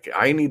 Like,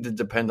 I need to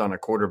depend on a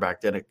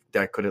quarterback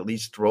that could at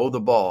least throw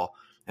the ball.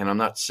 And I'm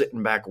not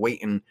sitting back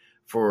waiting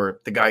for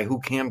the guy who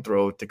can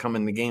throw to come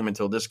in the game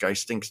until this guy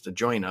stinks to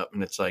join up.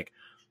 And it's like,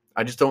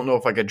 I just don't know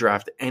if I could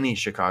draft any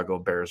Chicago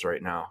Bears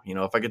right now.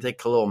 If I could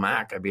take Khalil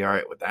Mack, I'd be all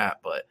right with that.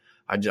 But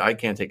I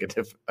can't take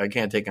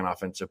an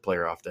offensive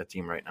player off that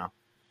team right now.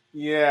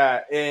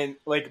 Yeah, and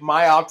like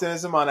my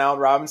optimism on Allen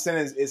Robinson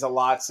is a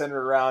lot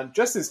centered around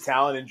just his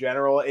talent in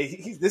general.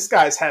 This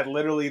guy's had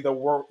literally the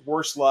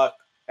worst luck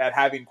at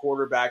having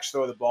quarterbacks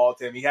throw the ball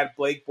to him. He had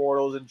Blake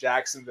Bortles in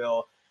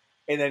Jacksonville,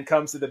 and then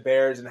comes to the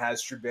Bears and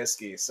has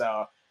Trubisky.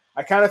 So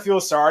I kind of feel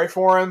sorry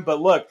for him.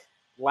 But look,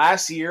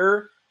 last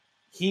year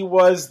he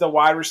was the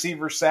wide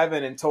receiver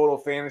 7 in total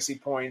fantasy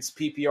points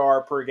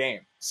PPR per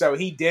game. So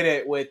he did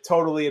it with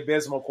totally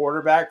abysmal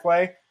quarterback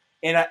play.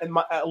 And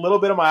a little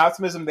bit of my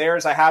optimism there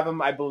is I have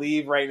him, I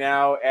believe, right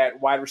now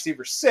at wide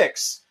receiver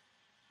 6.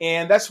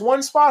 And that's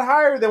one spot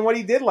higher than what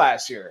he did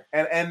last year.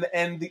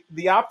 And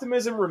the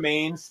optimism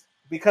remains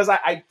because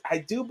I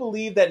do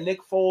believe that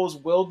Nick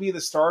Foles will be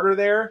the starter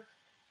there.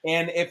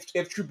 And if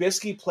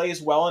Trubisky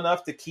plays well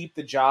enough to keep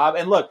the job,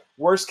 and look,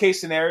 worst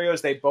case scenario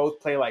is they both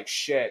play like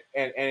shit,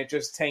 and it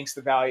just tanks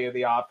the value of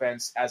the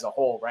offense as a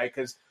whole, right?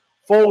 Because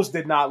Foles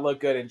did not look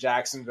good in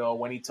Jacksonville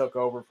when he took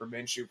over for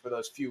Minshew for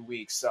those few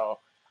weeks. So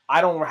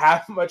I don't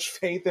have much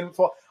faith in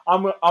Foles.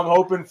 I'm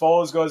hoping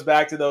Foles goes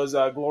back to those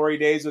glory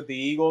days with the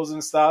Eagles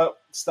and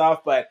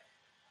stuff. But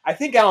I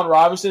think Allen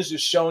Robinson's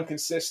just shown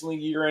consistently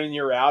year in and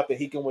year out that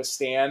he can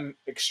withstand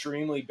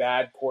extremely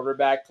bad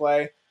quarterback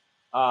play.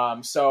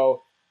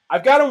 So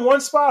I've got him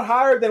one spot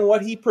higher than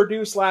what he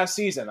produced last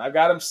season. I've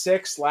got him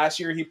 6. Last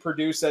year he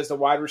produced as the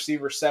wide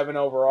receiver 7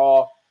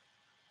 overall.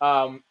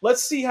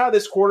 Let's see how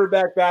this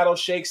quarterback battle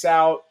shakes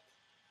out,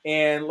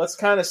 and let's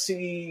kind of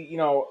see,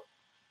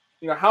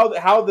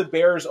 how the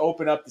Bears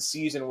open up the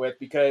season with,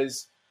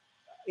 because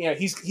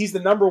he's the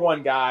number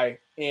 1 guy,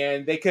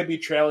 and they could be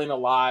trailing a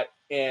lot,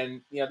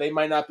 and they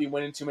might not be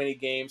winning too many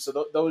games.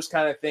 So those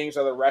kind of things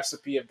are the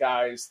recipe of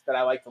guys that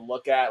I like to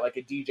look at, like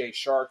a DJ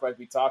Shark, like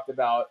we talked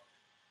about.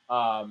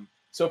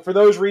 So for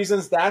those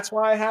reasons, that's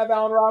why I have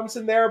Allen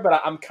Robinson there.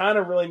 But I'm kind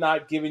of really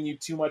not giving you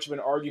too much of an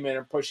argument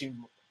and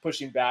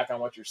pushing back on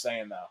what you're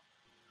saying, though.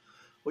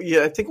 Well,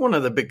 yeah, I think one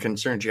of the big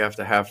concerns you have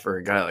to have for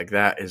a guy like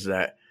that is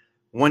that,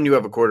 one, you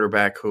have a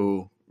quarterback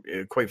who,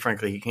 quite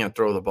frankly, he can't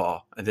throw the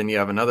ball. And then you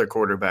have another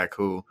quarterback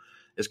who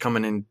is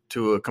coming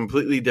into a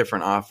completely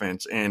different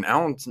offense. And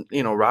Allen,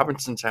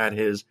 Robinson's had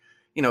he's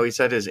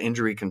had his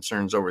injury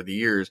concerns over the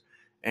years.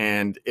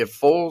 And if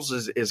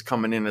Foles is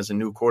coming in as a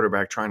new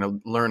quarterback trying to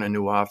learn a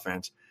new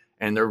offense,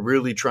 and they're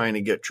really trying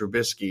to get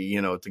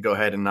Trubisky, to go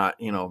ahead and not,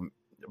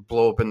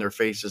 blow up in their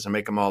faces and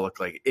make them all look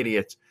like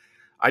idiots,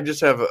 I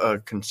just have a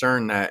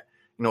concern that,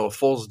 if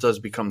Foles does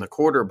become the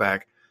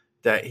quarterback,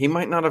 that he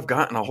might not have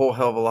gotten a whole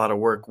hell of a lot of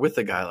work with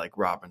a guy like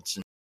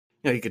Robinson.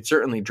 You could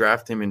certainly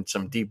draft him in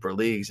some deeper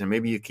leagues, and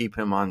maybe you keep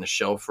him on the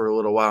shelf for a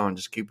little while and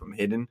just keep him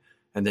hidden,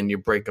 and then you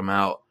break him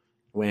out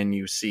when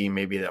you see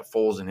maybe that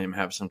Foles and him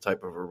have some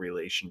type of a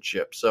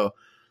relationship. So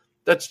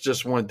that's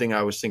just one thing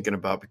I was thinking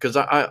about, because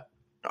I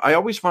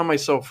always find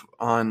myself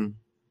on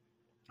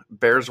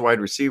Bears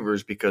wide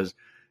receivers because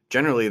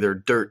generally they're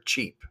dirt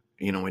cheap.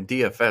 In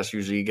DFS,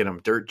 usually you get them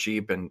dirt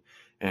cheap, and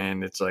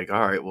it's like,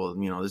 all right, well,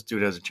 this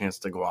dude has a chance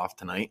to go off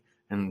tonight,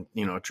 and,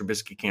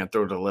 Trubisky can't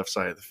throw to the left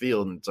side of the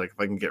field, and it's like, if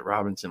I can get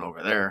Robinson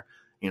over there,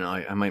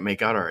 I might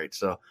make out all right.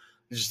 So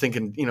just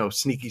thinking,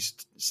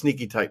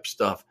 sneaky type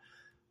stuff.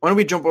 Why don't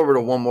we jump over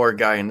to one more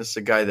guy, and this is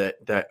a guy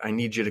that I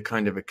need you to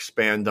kind of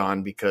expand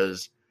on,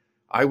 because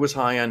I was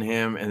high on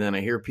him, and then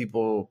I hear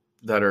people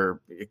that are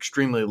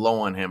extremely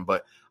low on him,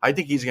 but I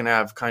think he's going to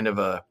have kind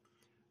of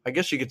I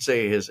guess you could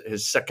say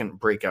his second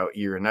breakout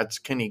year, and that's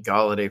Kenny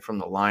Golladay from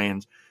the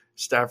Lions.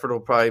 Stafford will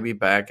probably be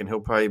back, and he'll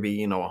probably be,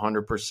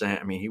 100%.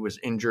 I mean, he was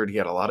injured. He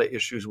had a lot of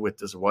issues with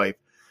his wife.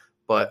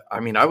 But, I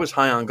mean, I was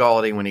high on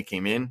Golladay when he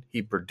came in.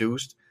 He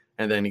produced,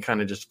 and then he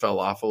kind of just fell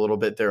off a little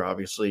bit there.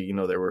 Obviously,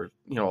 there were,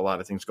 a lot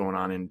of things going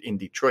on in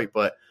Detroit.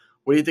 But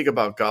what do you think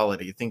about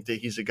Golladay? You think that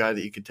he's a guy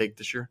that you could take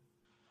this year?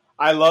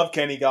 I love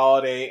Kenny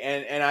Golladay,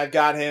 and I've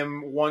got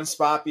him one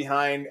spot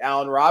behind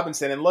Allen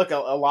Robinson. And look, a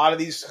lot of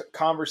these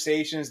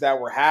conversations that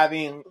we're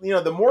having,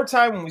 the more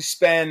time we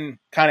spend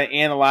kind of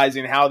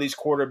analyzing how these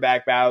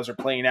quarterback battles are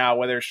playing out,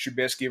 whether it's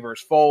Trubisky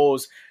versus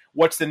Foles,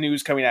 what's the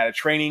news coming out of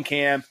training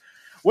camp,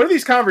 what are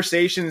these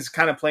conversations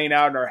kind of playing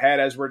out in our head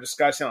as we're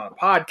discussing on a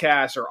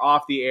podcast or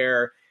off the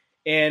air?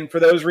 And for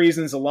those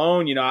reasons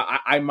alone,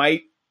 I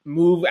might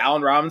move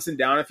Allen Robinson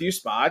down a few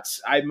spots.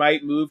 I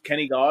might move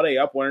Kenny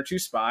Golladay up 1 or 2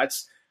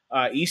 spots.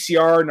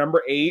 ECR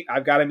number 8.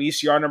 I've got him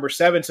ECR number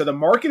 7. So the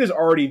market is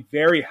already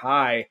very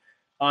high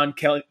on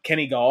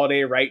Kenny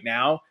Golladay right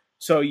now.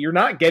 So you're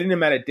not getting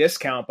him at a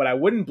discount, but I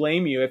wouldn't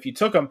blame you if you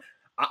took him.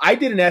 I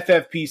did an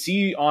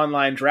FFPC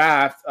online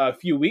draft a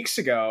few weeks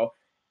ago,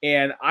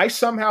 And I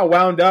somehow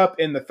wound up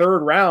in the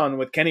third round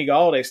with Kenny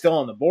Golladay still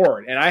on the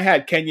board. And I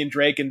had Kenyon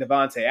Drake and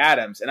Devontae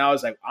Adams. And I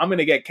was like, I'm going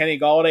to get Kenny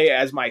Golladay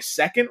as my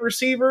second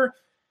receiver.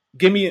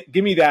 Give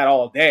me that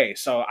all day.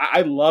 So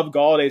I love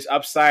Galladay's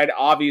upside.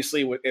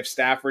 Obviously, if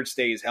Stafford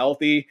stays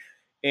healthy,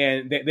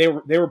 and they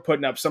were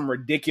putting up some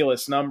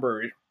ridiculous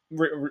numbers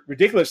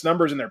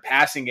in their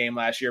passing game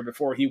last year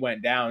before he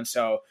went down.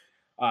 So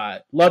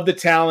love the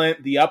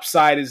talent. The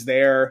upside is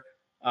there.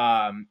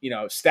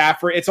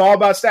 Stafford, it's all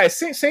about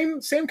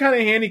stats. Same kind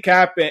of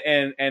handicap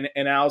and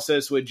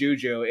analysis with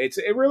Juju. It's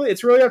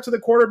really up to the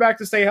quarterback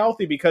to stay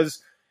healthy,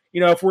 because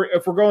if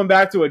we're going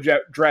back to a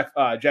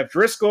Jeff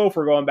Driscoll, if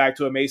we're going back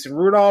to a Mason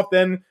Rudolph,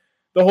 then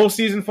the whole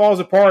season falls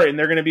apart and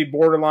they're going to be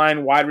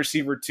borderline wide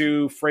receiver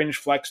 2, fringe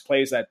flex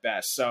plays at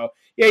best. So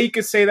yeah, you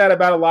could say that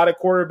about a lot of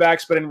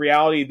quarterbacks, but in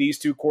reality, these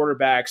two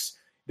quarterbacks,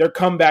 they're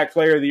comeback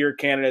player of the year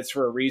candidates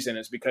for a reason.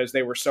 It's because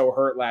they were so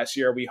hurt last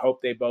year. We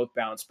hope they both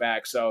bounce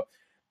back. So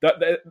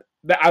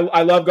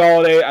I love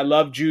Golladay. I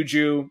love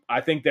Juju. I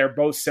think they're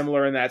both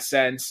similar in that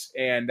sense.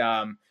 And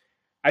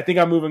I think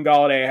I'm moving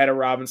Golladay ahead of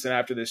Robinson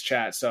after this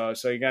chat. So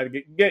you got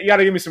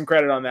to give me some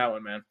credit on that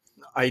one, man.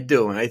 I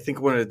do. And I think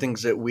one of the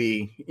things that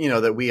we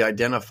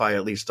identify,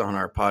 at least on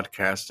our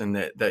podcast, and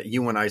that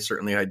you and I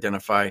certainly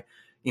identify,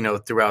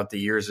 throughout the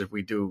years if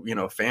we do,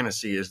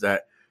 fantasy, is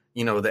that,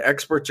 the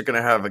experts are going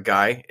to have a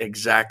guy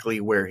exactly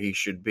where he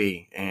should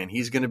be, and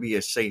he's going to be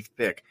a safe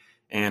pick.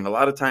 And a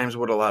lot of times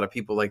what a lot of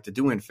people like to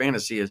do in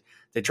fantasy is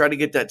they try to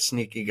get that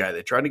sneaky guy.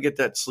 They try to get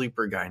that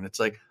sleeper guy. And it's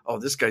like, oh,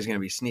 this guy's going to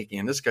be sneaky,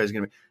 and this guy's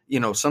going to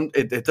be,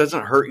 it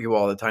doesn't hurt you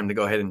all the time to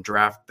go ahead and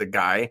draft the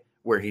guy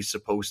where he's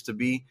supposed to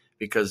be,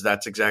 because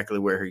that's exactly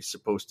where he's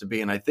supposed to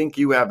be. And I think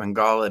you having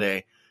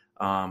Golladay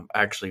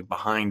actually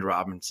behind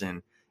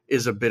Robinson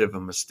is a bit of a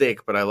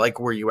mistake, but I like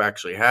where you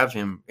actually have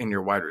him in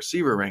your wide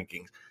receiver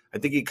rankings. I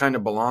think he kind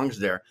of belongs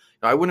there.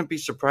 Now, I wouldn't be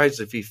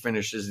surprised if he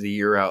finishes the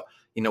year out,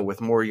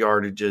 with more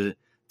yardage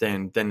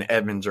than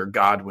Evans or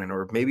Godwin,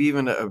 or maybe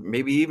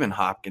even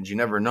Hopkins. You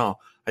never know.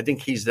 I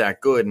think he's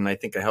that good, and I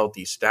think a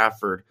healthy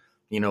Stafford,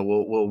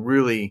 will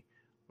really,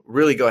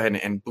 really go ahead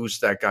and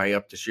boost that guy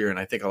up this year. And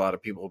I think a lot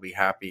of people will be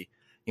happy,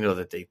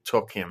 that they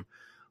took him.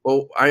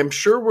 Well, I'm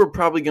sure we're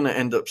probably going to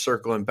end up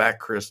circling back,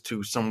 Chris,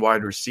 to some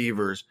wide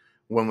receivers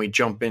when we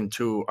jump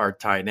into our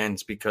tight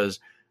ends, because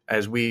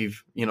as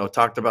we've,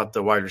 talked about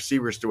the wide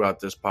receivers throughout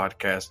this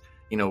podcast,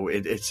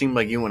 it seemed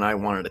like you and I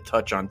wanted to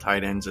touch on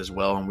tight ends as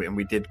well, and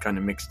we did kind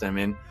of mix them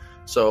in.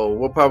 So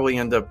we'll probably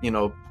end up,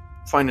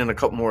 finding a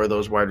couple more of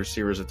those wide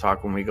receivers to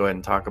talk when we go ahead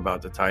and talk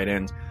about the tight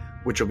ends,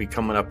 which will be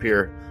coming up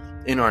here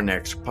in our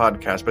next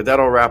podcast. But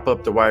that'll wrap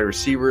up the wide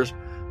receivers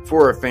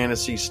for our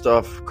fantasy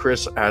stuff.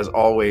 Chris, as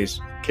always,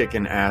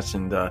 kicking ass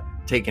and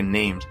taking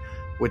names.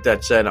 With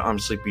that said, I'm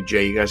Sleepy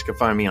J. You guys can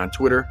find me on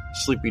Twitter,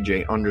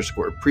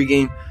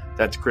 SleepyJ_pregame.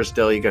 That's Chris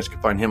Dell. You guys can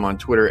find him on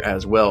Twitter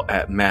as well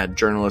at Mad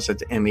Journalist.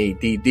 That's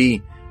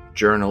MADD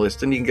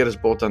Journalist. And you can get us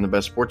both on the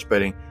best sports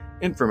betting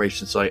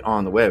information site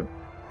on the web,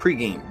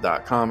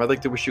 pregame.com. I'd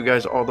like to wish you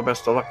guys all the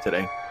best of luck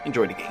today.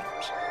 Enjoy the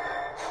games.